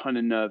get that kind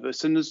of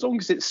nervous, and as long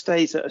as it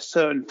stays at a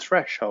certain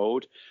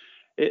threshold,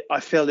 I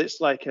feel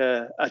it's like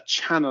a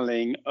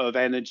channeling of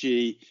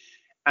energy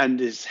and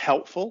is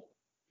helpful.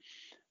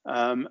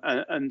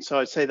 And so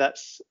I'd say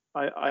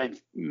I've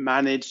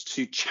managed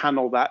to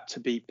channel that to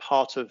be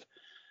part of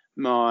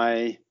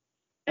my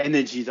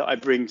energy that I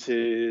bring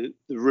to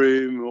the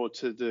room or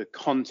to the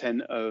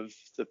content of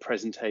the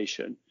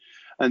presentation.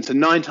 And so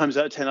 9 times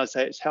out of 10, I'd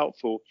say it's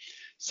helpful.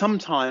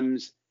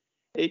 Sometimes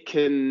it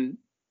can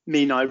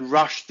mean I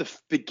rush the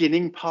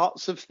beginning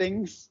parts of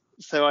things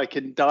so I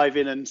can dive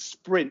in and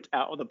sprint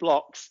out of the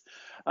blocks.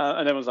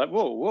 And everyone's like,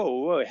 whoa, whoa,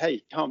 whoa,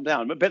 hey, calm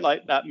down. A bit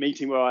like that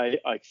meeting where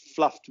I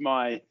fluffed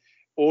my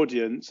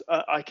audience.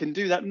 I can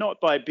do that not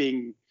by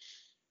being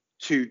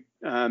too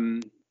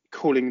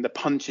calling the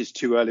punches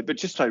too early, but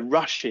just by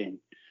rushing.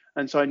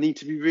 And so I need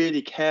to be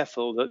really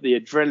careful that the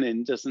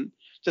adrenaline doesn't,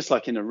 just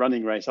like in a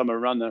running race, I'm a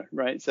runner,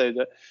 right? So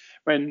that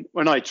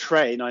when I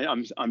train,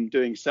 I'm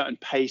doing certain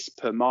pace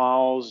per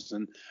miles,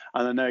 and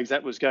I know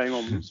exactly what's going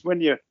on. So when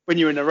you're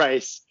in a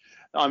race,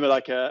 I'm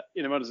like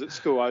when I was at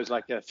school, I was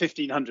like a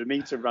 1,500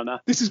 meter runner.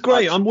 This is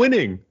great. I'm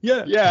winning.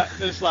 Yeah. Yeah.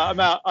 It's like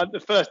I'm out at the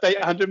first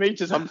 800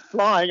 meters. I'm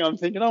flying. I'm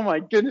thinking, oh my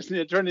goodness,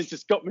 the adrenaline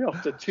just got me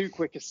off to too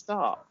quick a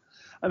start.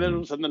 And then all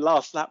of a sudden, the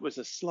last lap was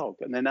a slog.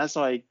 And then as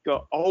I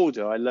got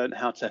older, I learned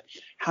how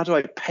do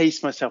I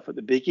pace myself at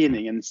the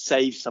beginning and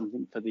save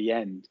something for the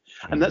end.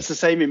 And that's the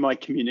same in my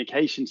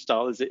communication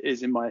style as it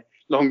is in my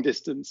long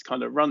distance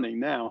kind of running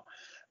now.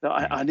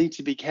 That I need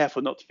to be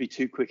careful not to be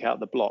too quick out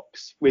the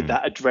blocks with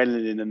that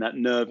adrenaline and that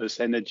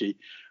nervous energy.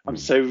 I'm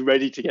so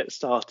ready to get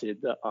started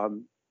that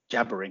I'm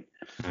jabbering.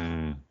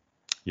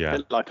 Yeah,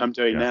 like I'm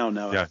doing now.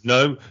 Yeah,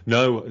 no.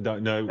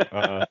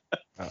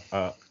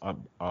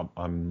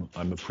 I'm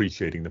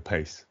appreciating the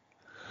pace.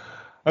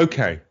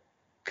 Okay,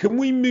 can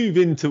we move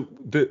into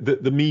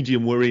the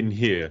medium we're in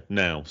here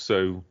now?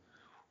 So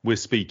we're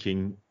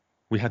speaking.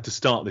 We had to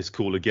start this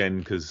call again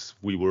because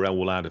we were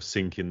all out of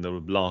sync in the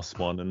last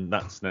one, and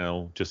that's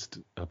now just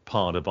a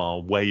part of our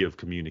way of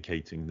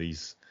communicating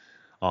these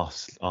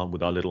us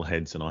with our little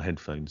heads and our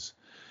headphones.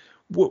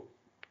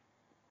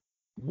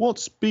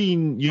 What's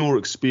been your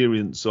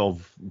experience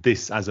of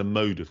this as a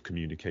mode of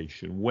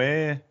communication?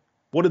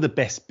 What are the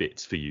best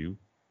bits for you?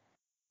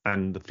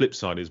 And the flip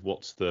side is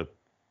what's the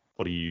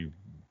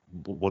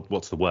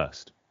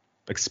worst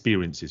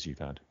experiences you've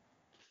had?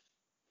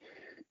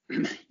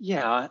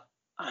 Yeah,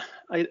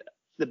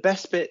 the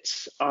best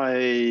bits,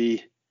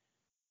 I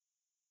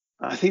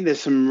think there's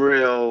some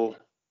real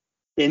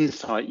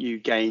insight you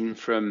gain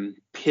from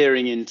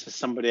peering into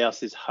somebody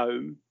else's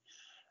home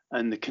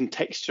and the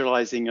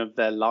contextualizing of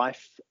their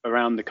life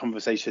around the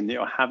conversation that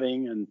you're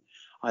having. And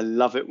I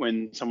love it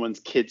when someone's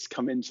kids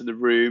come into the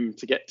room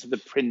to get to the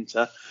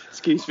printer,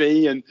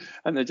 and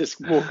they just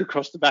walk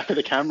across the back of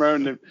the camera,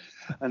 and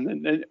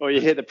then or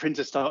you hear the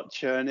printer start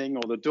churning,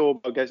 or the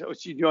doorbell goes, oh,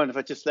 do you mind if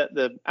I just let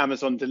the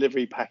Amazon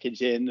delivery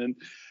package in? And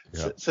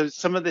so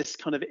some of this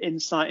kind of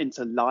insight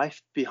into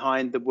life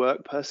behind the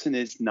work person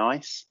is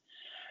nice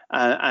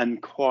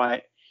and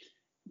quite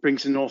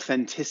brings an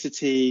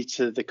authenticity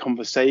to the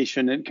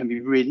conversation. It can be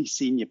really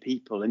senior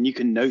people, and you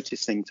can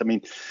notice things. I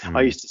mean,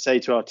 I used to say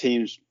to our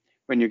teams,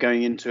 when you're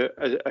going into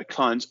a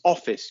client's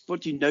office,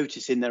 what do you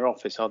notice in their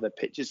office? Are there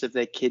pictures of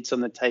their kids on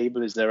the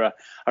table? Is there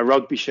a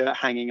rugby shirt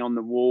hanging on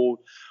the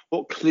wall?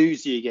 What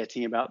clues are you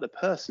getting about the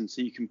person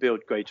so you can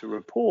build greater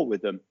rapport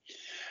with them?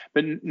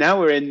 But now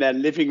we're in their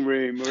living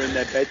room, we're in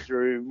their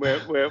bedroom,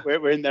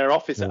 we're in their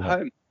office at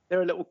home.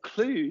 There are little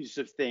clues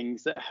of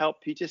things that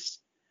help you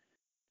just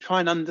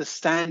try and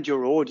understand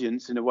your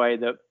audience in a way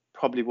that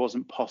probably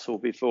wasn't possible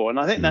before. And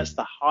I think that's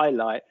the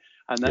highlight,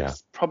 and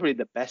that's probably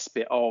the best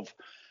bit of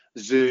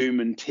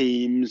Zoom and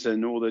Teams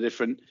and all the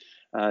different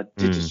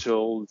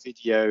digital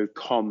video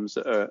comms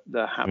that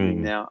are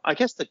happening now. I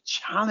guess the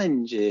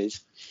challenge is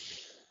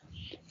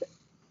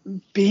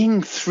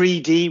being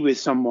 3D with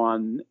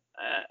someone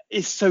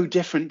is so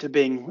different to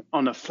being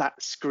on a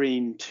flat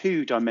screen,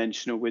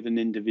 2-dimensional with an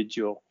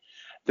individual.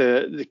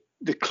 The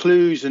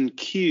clues and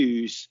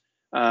cues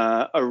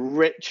are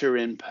richer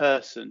in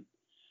person.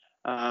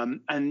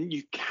 And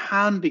you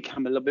can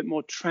become a little bit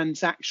more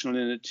transactional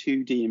in a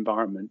 2D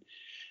environment.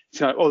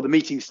 So, the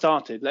meeting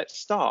started, let's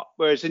start.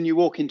 Whereas when you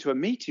walk into a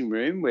meeting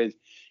room with,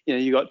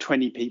 you got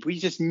 20 people,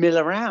 you just mill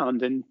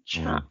around and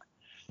chat.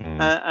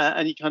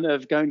 And you kind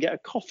of go and get a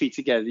coffee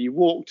together. You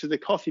walk to the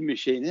coffee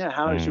machine. Yeah,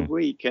 how's your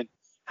week? And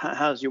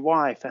how's your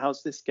wife?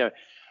 How's this go?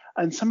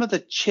 And some of the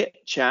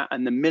chit chat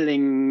and the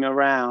milling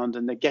around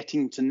and the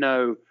getting to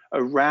know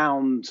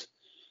around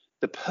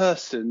the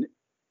person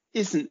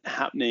isn't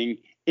happening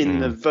in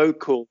the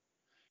vocal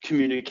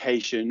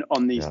communication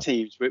on these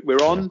teams. We're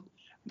on.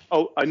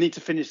 Oh, I need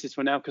to finish this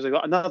one now because I've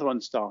got another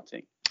one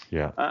starting.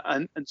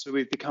 And so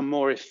we've become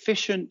more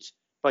efficient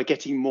by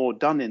getting more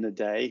done in a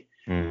day,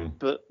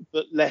 but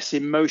less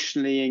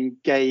emotionally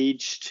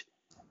engaged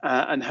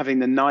and having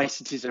the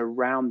niceties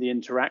around the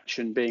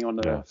interaction being on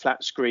a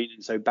flat screen,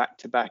 and so back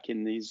to back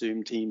in these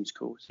Zoom Teams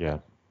calls.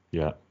 And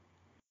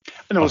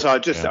also,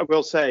 I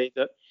will say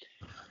that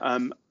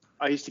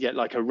I used to get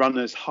like a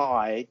runner's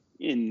high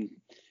in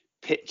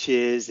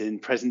pitches, in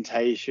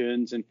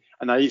presentations, and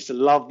I used to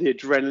love the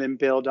adrenaline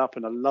build up,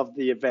 and I loved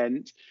the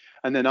event.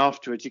 And then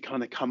afterwards, you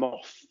kind of come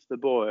off the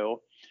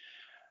boil.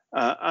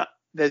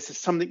 There's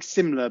something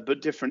similar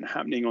but different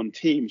happening on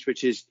Teams,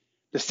 which is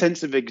the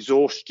sense of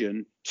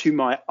exhaustion to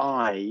my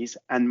eyes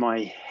and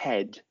my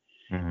head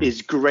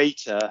is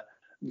greater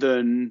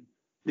than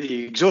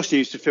the exhaustion I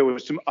used to feel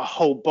was a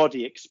whole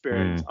body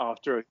experience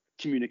after a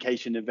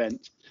communication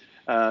event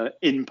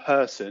in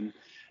person.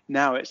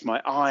 Now it's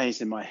my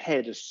eyes and my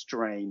head are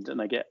strained,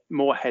 and I get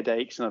more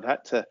headaches, and I've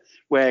had to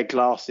wear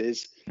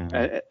glasses.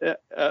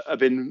 I've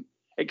been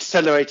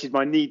accelerated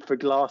my need for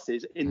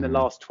glasses in the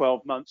last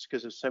 12 months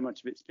because of so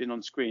much of it's been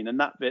on screen, and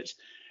that bit's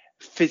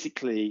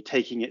physically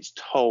taking its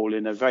toll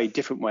in a very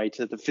different way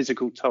to the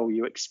physical toll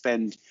you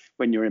expend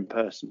when you're in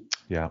person.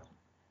 Yeah,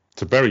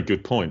 it's a very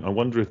good point. I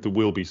wonder if there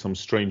will be some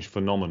strange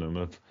phenomenon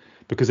of,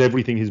 because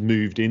everything has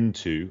moved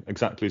into,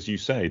 exactly as you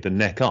say, the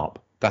neck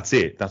up. That's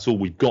it. That's all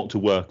we've got to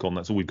work on.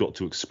 That's all we've got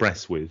to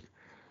express with.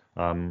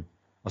 I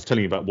was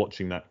telling you about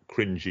watching that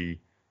cringy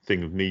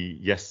thing of me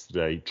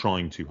yesterday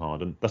trying too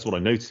hard, and that's what I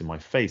noticed in my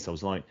face. I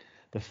was like,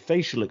 the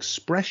facial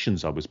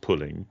expressions I was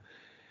pulling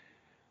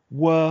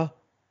were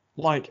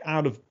like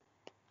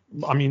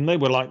they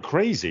were like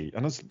crazy,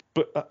 and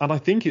I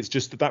think it's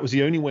just that was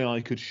the only way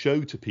I could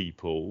show to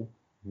people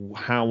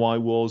how I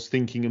was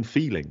thinking and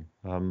feeling,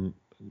 and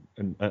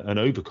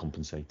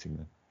overcompensating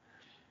them.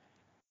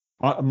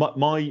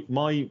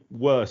 My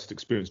worst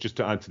experience, just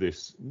to add to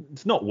this,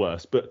 it's not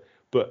worse, but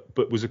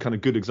was a kind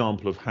of good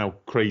example of how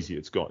crazy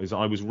it's got, is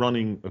I was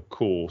running a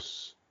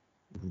course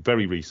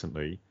very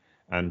recently,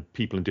 and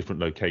people in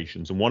different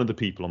locations, and one of the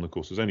people on the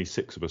course, there's only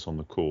 6 of us on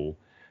the call,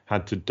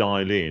 had to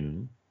dial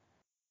in,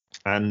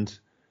 and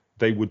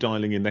they were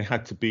dialing in, they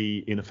had to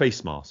be in a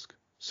face mask.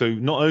 So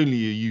not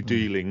only are you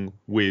dealing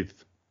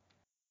with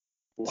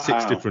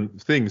 6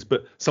 different things,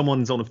 but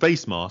someone's on a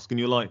face mask, and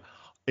you're like,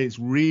 it's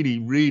really,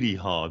 really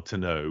hard to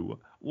know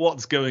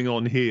what's going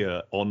on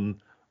here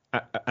and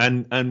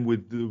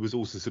there was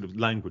also sort of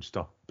language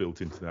stuff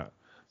built into that.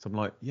 So I'm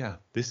like, yeah,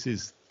 this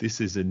is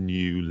a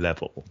new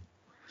level.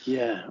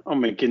 Yeah. Oh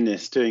my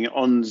goodness, doing it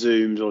on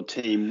Zooms or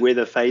Team with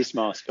a face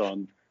mask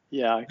on.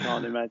 Yeah, I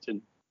can't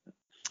imagine.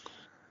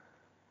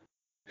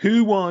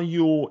 Who are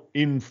your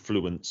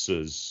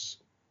influencers,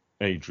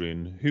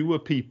 Adrian? Who are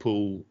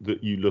people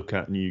that you look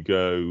at and you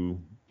go,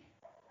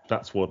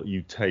 that's what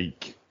you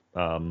take?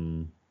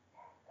 And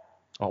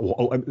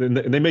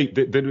they may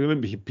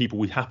be people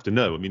we have to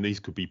know. I mean, these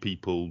could be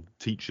people,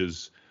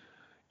 teachers,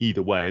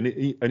 either way,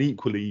 and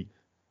equally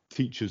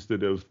teachers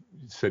that have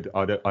said,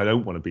 I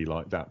don't want to be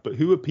like that. But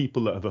who are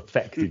people that have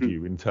affected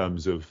you in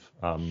terms of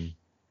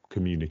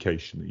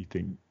communication that you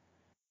think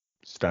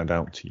stand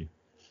out to you?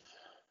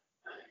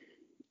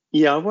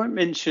 Yeah, I won't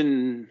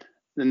mention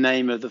the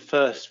name of the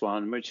first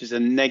one, which is a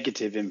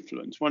negative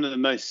influence. One of the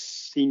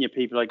most senior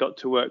people I got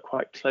to work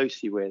quite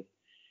closely with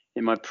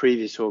in my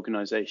previous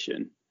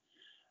organization.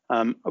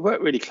 I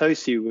worked really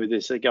closely with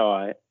this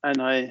guy,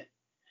 and I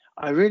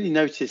really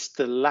noticed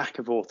the lack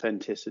of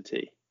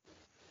authenticity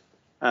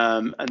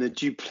and the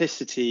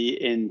duplicity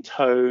in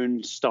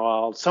tone,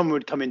 style. Someone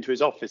would come into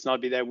his office and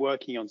I'd be there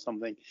working on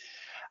something,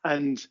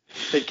 and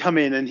they'd come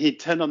in and he'd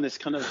turn on this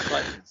kind of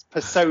like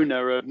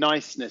persona of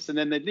niceness, and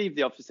then they'd leave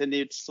the office and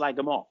he'd slag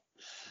them off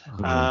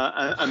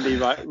and be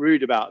like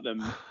rude about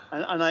them.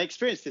 And I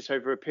experienced this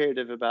over a period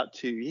of about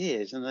 2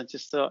 years, and I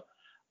just thought,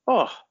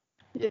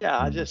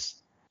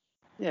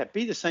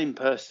 be the same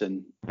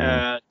person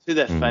to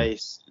their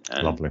face.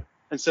 And, lovely.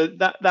 And so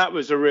that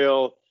was a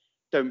real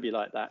don't be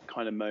like that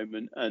kind of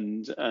moment,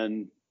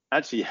 and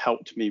actually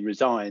helped me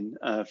resign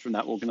from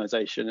that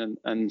organization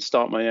and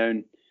start my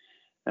own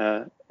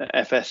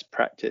FS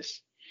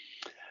practice.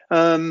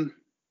 My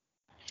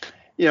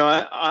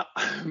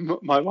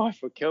wife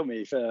would kill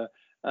me for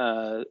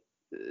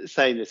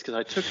saying this, because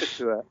I took her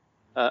to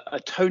a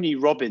Tony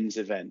Robbins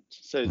event.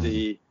 So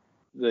the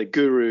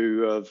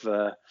guru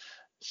of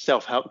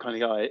self-help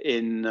kind of guy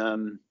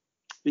in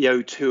the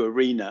O2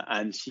 Arena,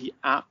 and she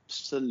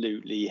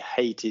absolutely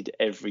hated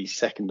every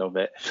second of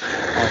it,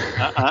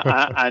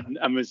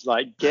 and was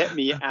like, "Get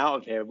me out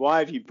of here! Why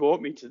have you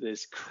brought me to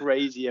this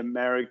crazy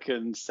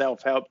American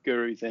self-help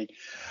guru thing?"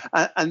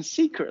 And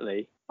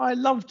secretly, I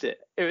loved it.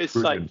 It was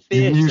brilliant. Like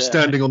theatre. You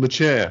standing on the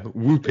chair,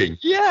 whooping.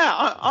 Yeah,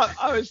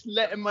 I was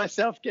letting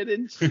myself get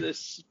into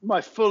this,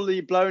 my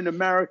fully blown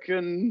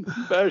American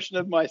version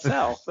of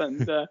myself, and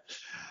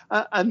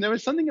there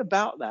was something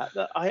about that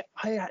I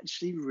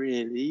actually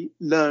really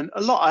learned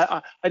a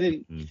lot. I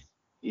didn't,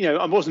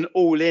 I wasn't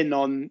all in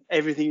on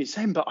everything he's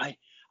saying, but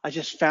I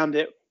just found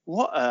it,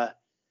 how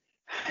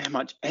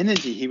much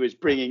energy he was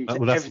bringing to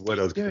that's everything. What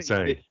I was going to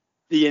say.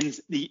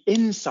 The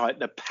insight,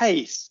 the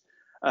pace,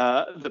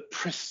 the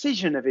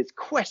precision of his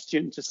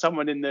question to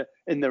someone in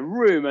the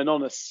room, and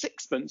on a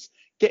sixpence,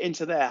 get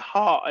into their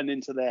heart and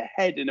into their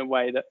head in a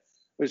way that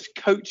was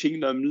coaching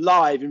them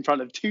live in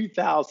front of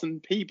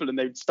 2,000 people, and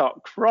they'd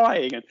start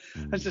crying. And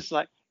I was just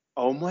like,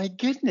 oh my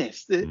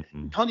goodness,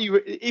 can't you,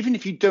 even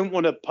if you don't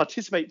want to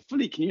participate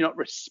fully, can you not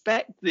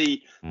respect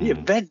the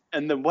event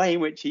and the way in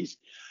which he's,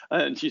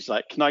 and she's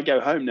like, can I go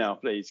home now,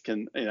 please?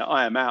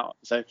 I am out.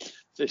 So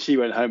she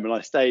went home and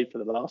I stayed for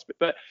the last bit.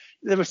 But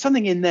there was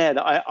something in there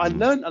that I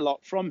learned a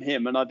lot from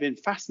him, and I've been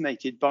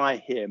fascinated by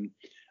him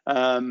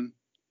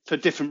for for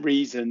different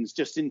reasons,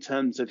 just in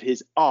terms of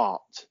his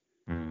art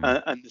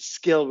and the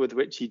skill with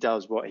which he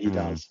does what he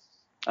does.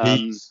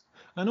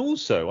 And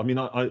also, I mean,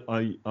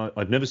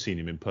 I'd never seen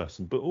him in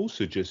person, but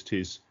also just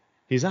his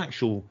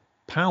actual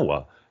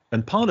power.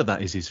 And part of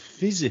that is his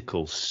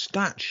physical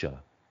stature.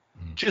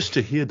 Just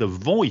to hear the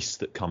voice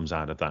that comes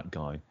out of that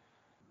guy.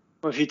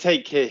 Well, if you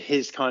take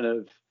his kind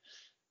of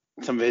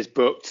some of his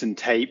books and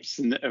tapes,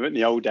 and in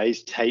the old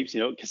days tapes,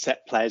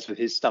 cassette players with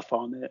his stuff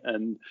on it,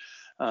 and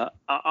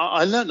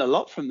I learned a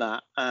lot from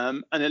that,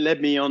 and it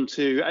led me on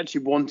to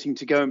actually wanting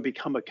to go and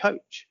become a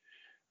coach.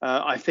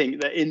 I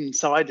think that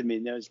inside of me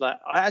there was like,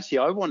 I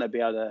want to be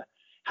able to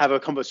have a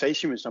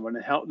conversation with someone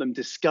and help them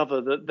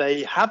discover that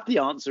they have the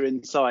answer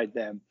inside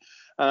them,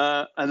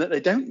 and that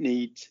they don't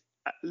need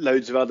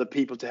loads of other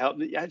people to help.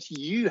 That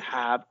actually you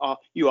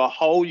are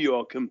whole, you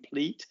are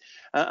complete.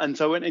 And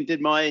so I went and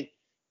did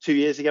 2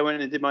 years ago,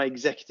 went and did my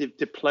executive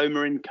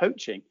diploma in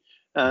coaching,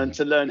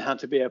 to learn how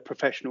to be a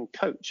professional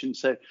coach. And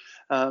so,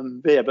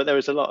 but there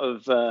was a lot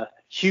of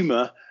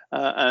humor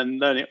and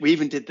learning. We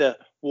even did the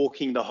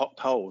walking the hot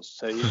coals.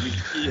 So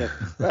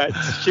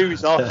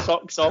shoes off,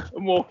 socks off,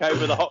 and walk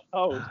over the hot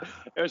coals.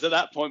 It was at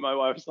that point my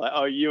wife was like,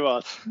 "Oh, you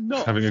are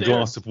not having serious." A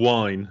glass of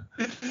wine."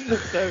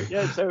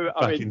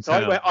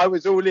 I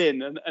was all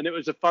in, and it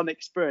was a fun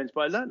experience.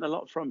 But I learned a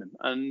lot from him,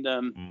 and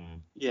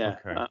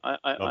okay.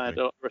 I had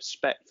a lot of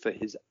respect for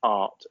his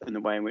art and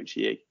the way in which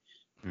he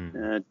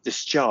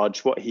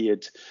discharged what he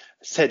had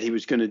said he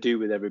was going to do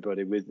with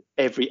everybody, with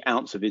every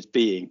ounce of his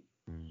being.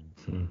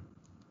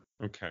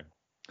 Okay.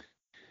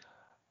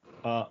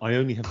 I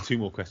only have 2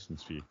 more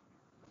questions for you,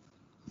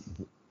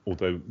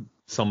 although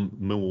some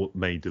more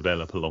may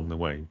develop along the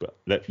way. But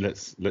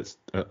let's.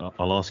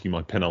 I'll ask you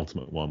my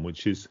penultimate one,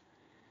 which is,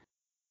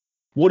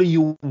 what are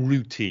your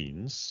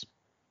routines?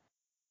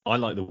 I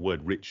like the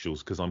word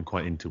rituals because I'm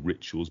quite into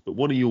rituals. But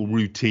what are your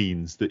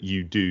routines that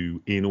you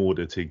do in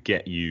order to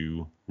get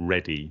you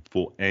ready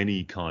for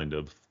any kind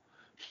of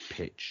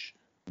pitch,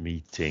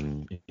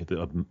 meeting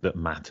that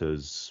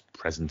matters,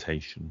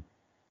 presentation?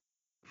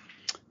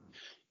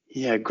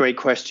 Yeah, great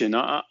question.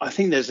 I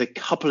think there's a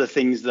couple of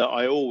things that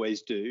I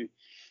always do.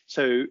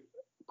 So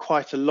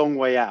quite a long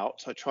way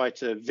out, I try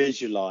to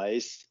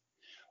visualize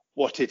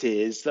what it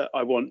is that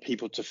I want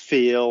people to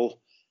feel,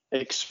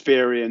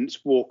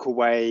 experience, walk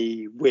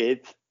away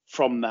with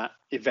from that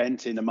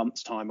event in a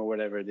month's time or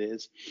whatever it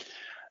is.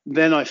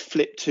 Then I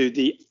flip to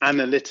the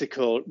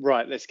analytical,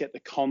 right, let's get the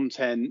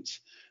content,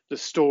 the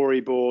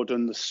storyboard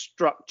and the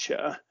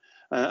structure.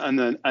 And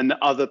the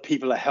other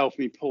people are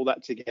helping me pull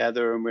that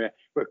together, and we're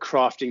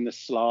crafting the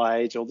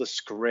slides or the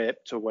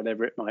script or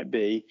whatever it might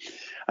be.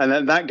 And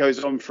then that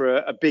goes on for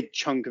a big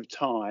chunk of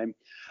time.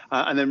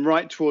 And then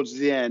right towards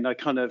the end, I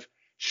kind of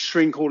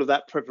shrink all of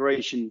that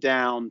preparation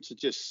down to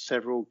just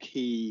several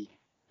key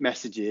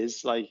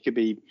messages. Like it could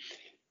be,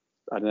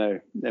 I don't know,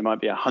 there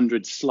might be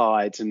 100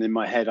 slides, and in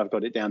my head, I've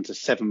got it down to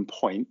 7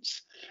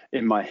 points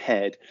in my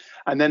head.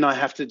 And then I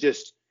have to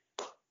just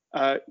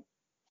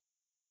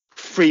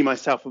free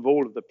myself of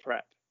all of the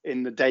prep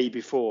in the day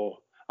before.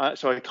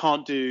 So I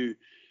can't do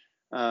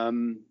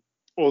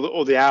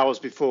all the hours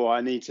before.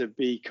 I need to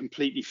be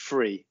completely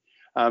free.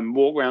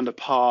 Walk around a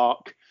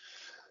park,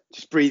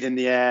 just breathe in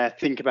the air,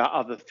 think about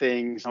other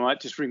things. I might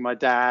just ring my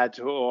dad,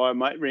 or I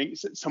might ring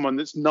someone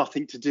that's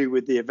nothing to do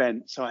with the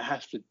event. So I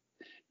have to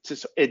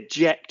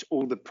eject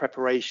all the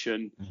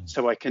preparation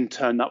so I can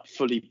turn up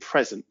fully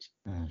present.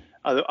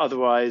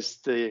 Otherwise,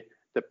 the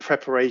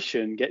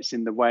preparation gets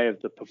in the way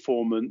of the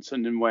performance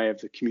and in the way of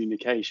the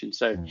communication.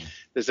 So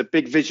there's a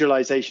big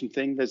visualization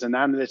thing, there's an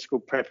analytical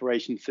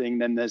preparation thing,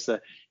 then there's a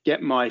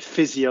get my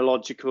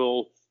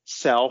physiological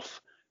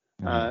self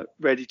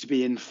ready to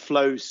be in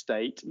flow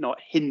state, not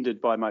hindered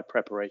by my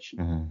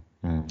preparation.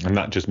 And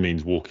that just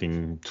means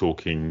walking,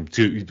 talking,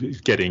 to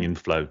getting in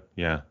flow.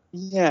 Yeah,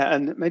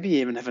 and maybe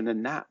even having a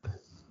nap.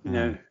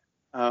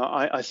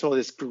 I saw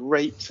this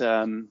great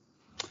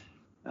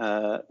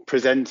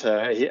presenter,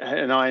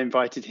 and I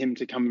invited him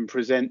to come and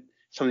present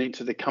something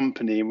to the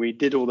company, and we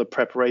did all the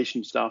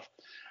preparation stuff.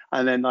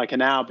 And then like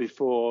an hour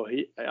before,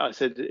 I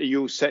said, "Are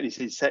you all set?" And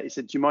he said,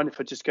 "Do you mind if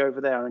I just go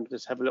over there and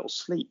just have a little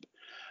sleep?"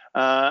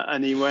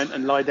 And he went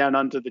and lie down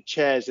under the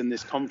chairs in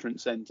this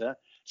conference center,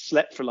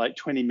 slept for like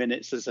 20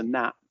 minutes as a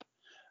nap.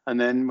 And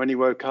then when he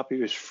woke up, he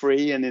was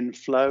free and in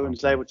flow and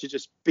was able to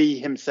just be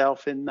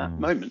himself in that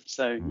moment.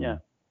 So, yeah.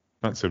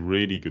 That's a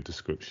really good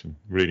description.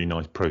 Really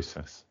nice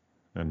process,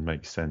 and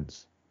makes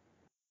sense.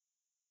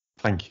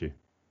 Thank you.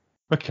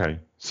 Okay.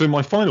 So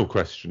my final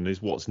question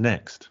is, what's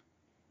next?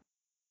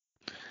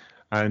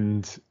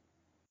 And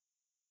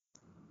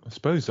I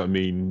suppose, I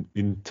mean,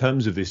 in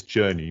terms of this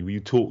journey, we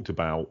talked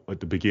about at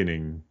the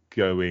beginning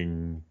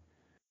getting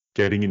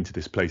into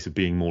this place of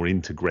being more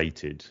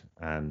integrated,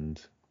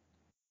 and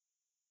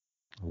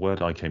a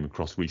word I came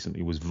across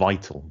recently was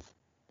vital.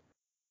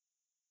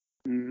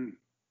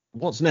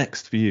 What's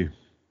next for you?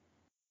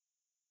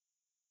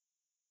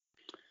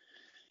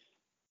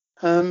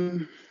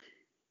 Well,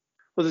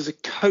 there's a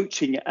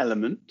coaching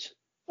element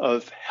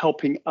of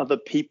helping other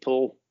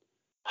people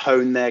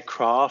hone their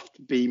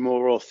craft, be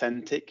more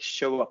authentic,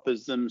 show up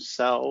as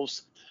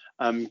themselves,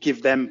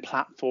 give them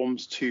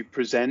platforms to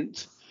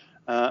present,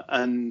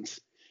 and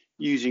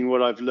using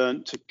what I've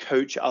learned to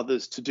coach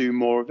others to do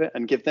more of it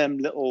and give them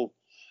little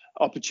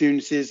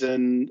opportunities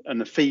and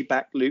a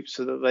feedback loop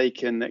so that they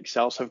can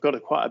excel. So I've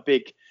got quite a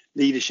big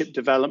leadership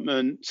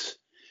development,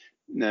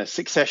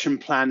 succession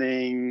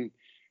planning,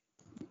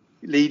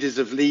 leaders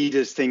of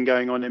leaders thing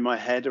going on in my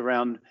head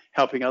around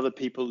helping other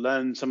people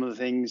learn some of the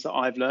things that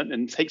I've learned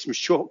and take some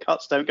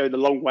shortcuts, don't go the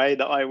long way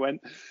that I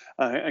went,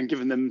 and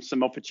giving them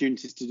some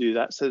opportunities to do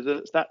that.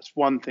 So that's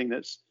one thing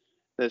that's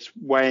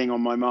weighing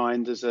on my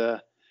mind as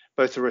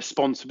both a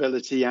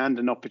responsibility and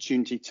an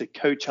opportunity to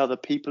coach other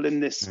people in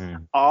this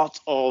art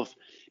of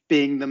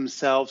being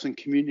themselves and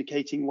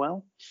communicating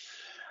well.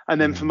 And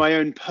then for my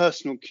own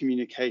personal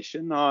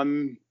communication,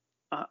 I'm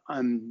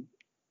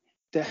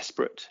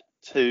desperate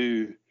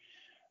to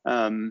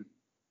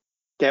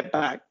get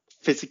back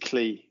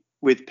physically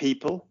with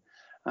people.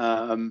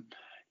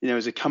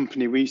 As a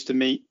company, we used to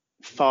meet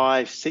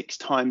 5-6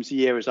 times a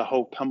year as a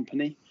whole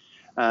company.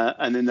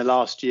 And in the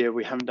last year,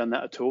 we haven't done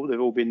that at all.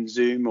 They've all been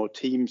Zoom or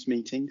Teams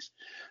meetings.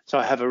 So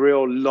I have a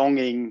real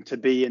longing to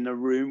be in a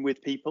room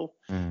with people,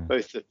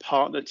 both the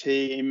partner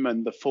team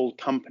and the full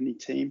company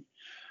team.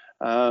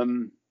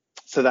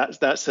 So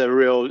that's a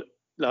real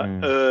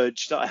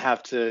urge that I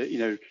have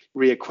to,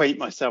 reacquaint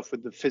myself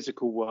with the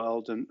physical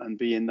world and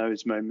be in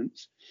those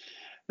moments.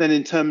 Then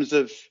in terms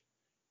of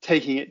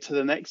taking it to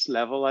the next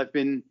level, I've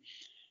been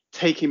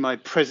taking my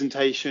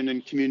presentation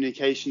and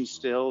communication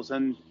skills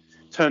and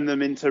turn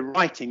them into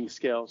writing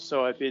skills.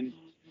 So I've been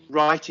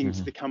writing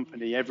to the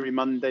company every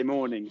Monday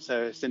morning.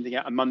 So sending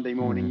out a Monday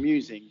morning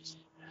musings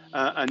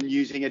and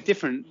using a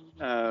different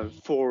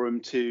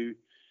forum to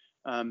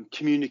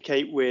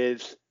communicate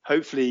with,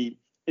 hopefully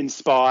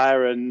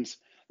inspire and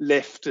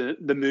lift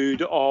the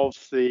mood of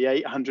the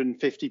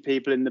 850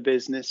 people in the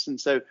business. And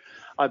so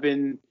I've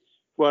been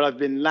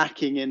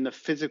lacking in the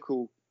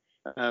physical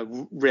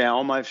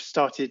realm. I've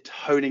started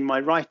honing my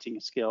writing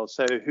skills.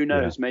 So who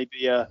knows,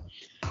 maybe a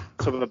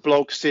sort of a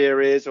blog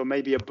series or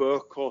maybe a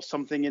book or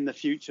something in the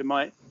future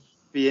might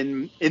be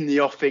in the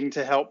offing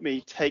to help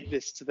me take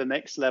this to the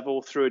next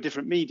level through a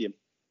different medium.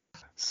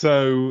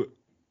 So,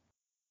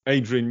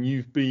 Adrian,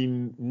 you've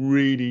been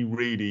really,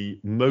 really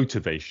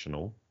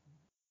motivational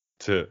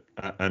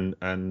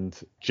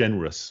and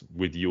generous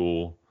with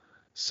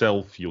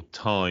yourself, your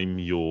time,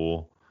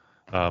 your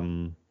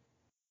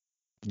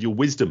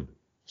wisdom.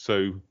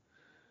 So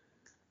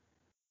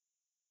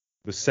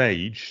the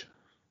sage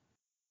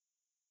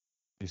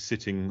is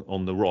sitting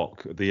on the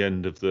rock at the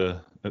end of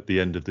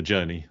the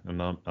journey,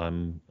 and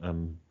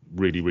I'm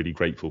really, really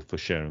grateful for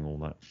sharing all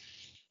that.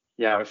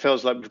 Yeah, it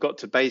feels like we've got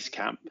to base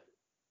camp.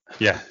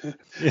 Yeah.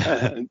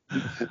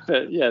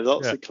 But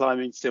lots of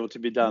climbing still to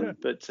be done.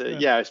 But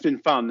it's been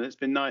fun. It's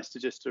been nice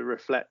to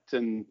reflect,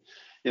 and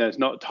it's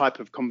not a type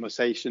of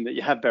conversation that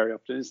you have very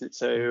often, isn't it?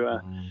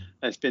 So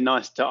it's been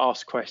nice to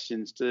ask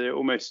questions, to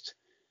almost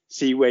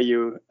see where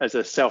you, as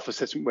a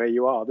self-assessment, where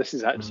you are. This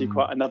is actually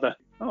quite another,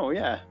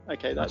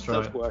 that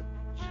does work.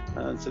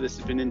 So this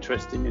has been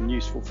interesting and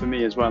useful for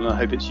me as well, and I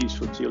hope it's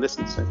useful to your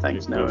listeners. So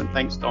thanks, Noah, and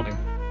thanks, Dom.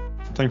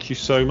 Thank you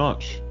so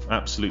much.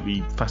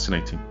 Absolutely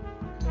fascinating.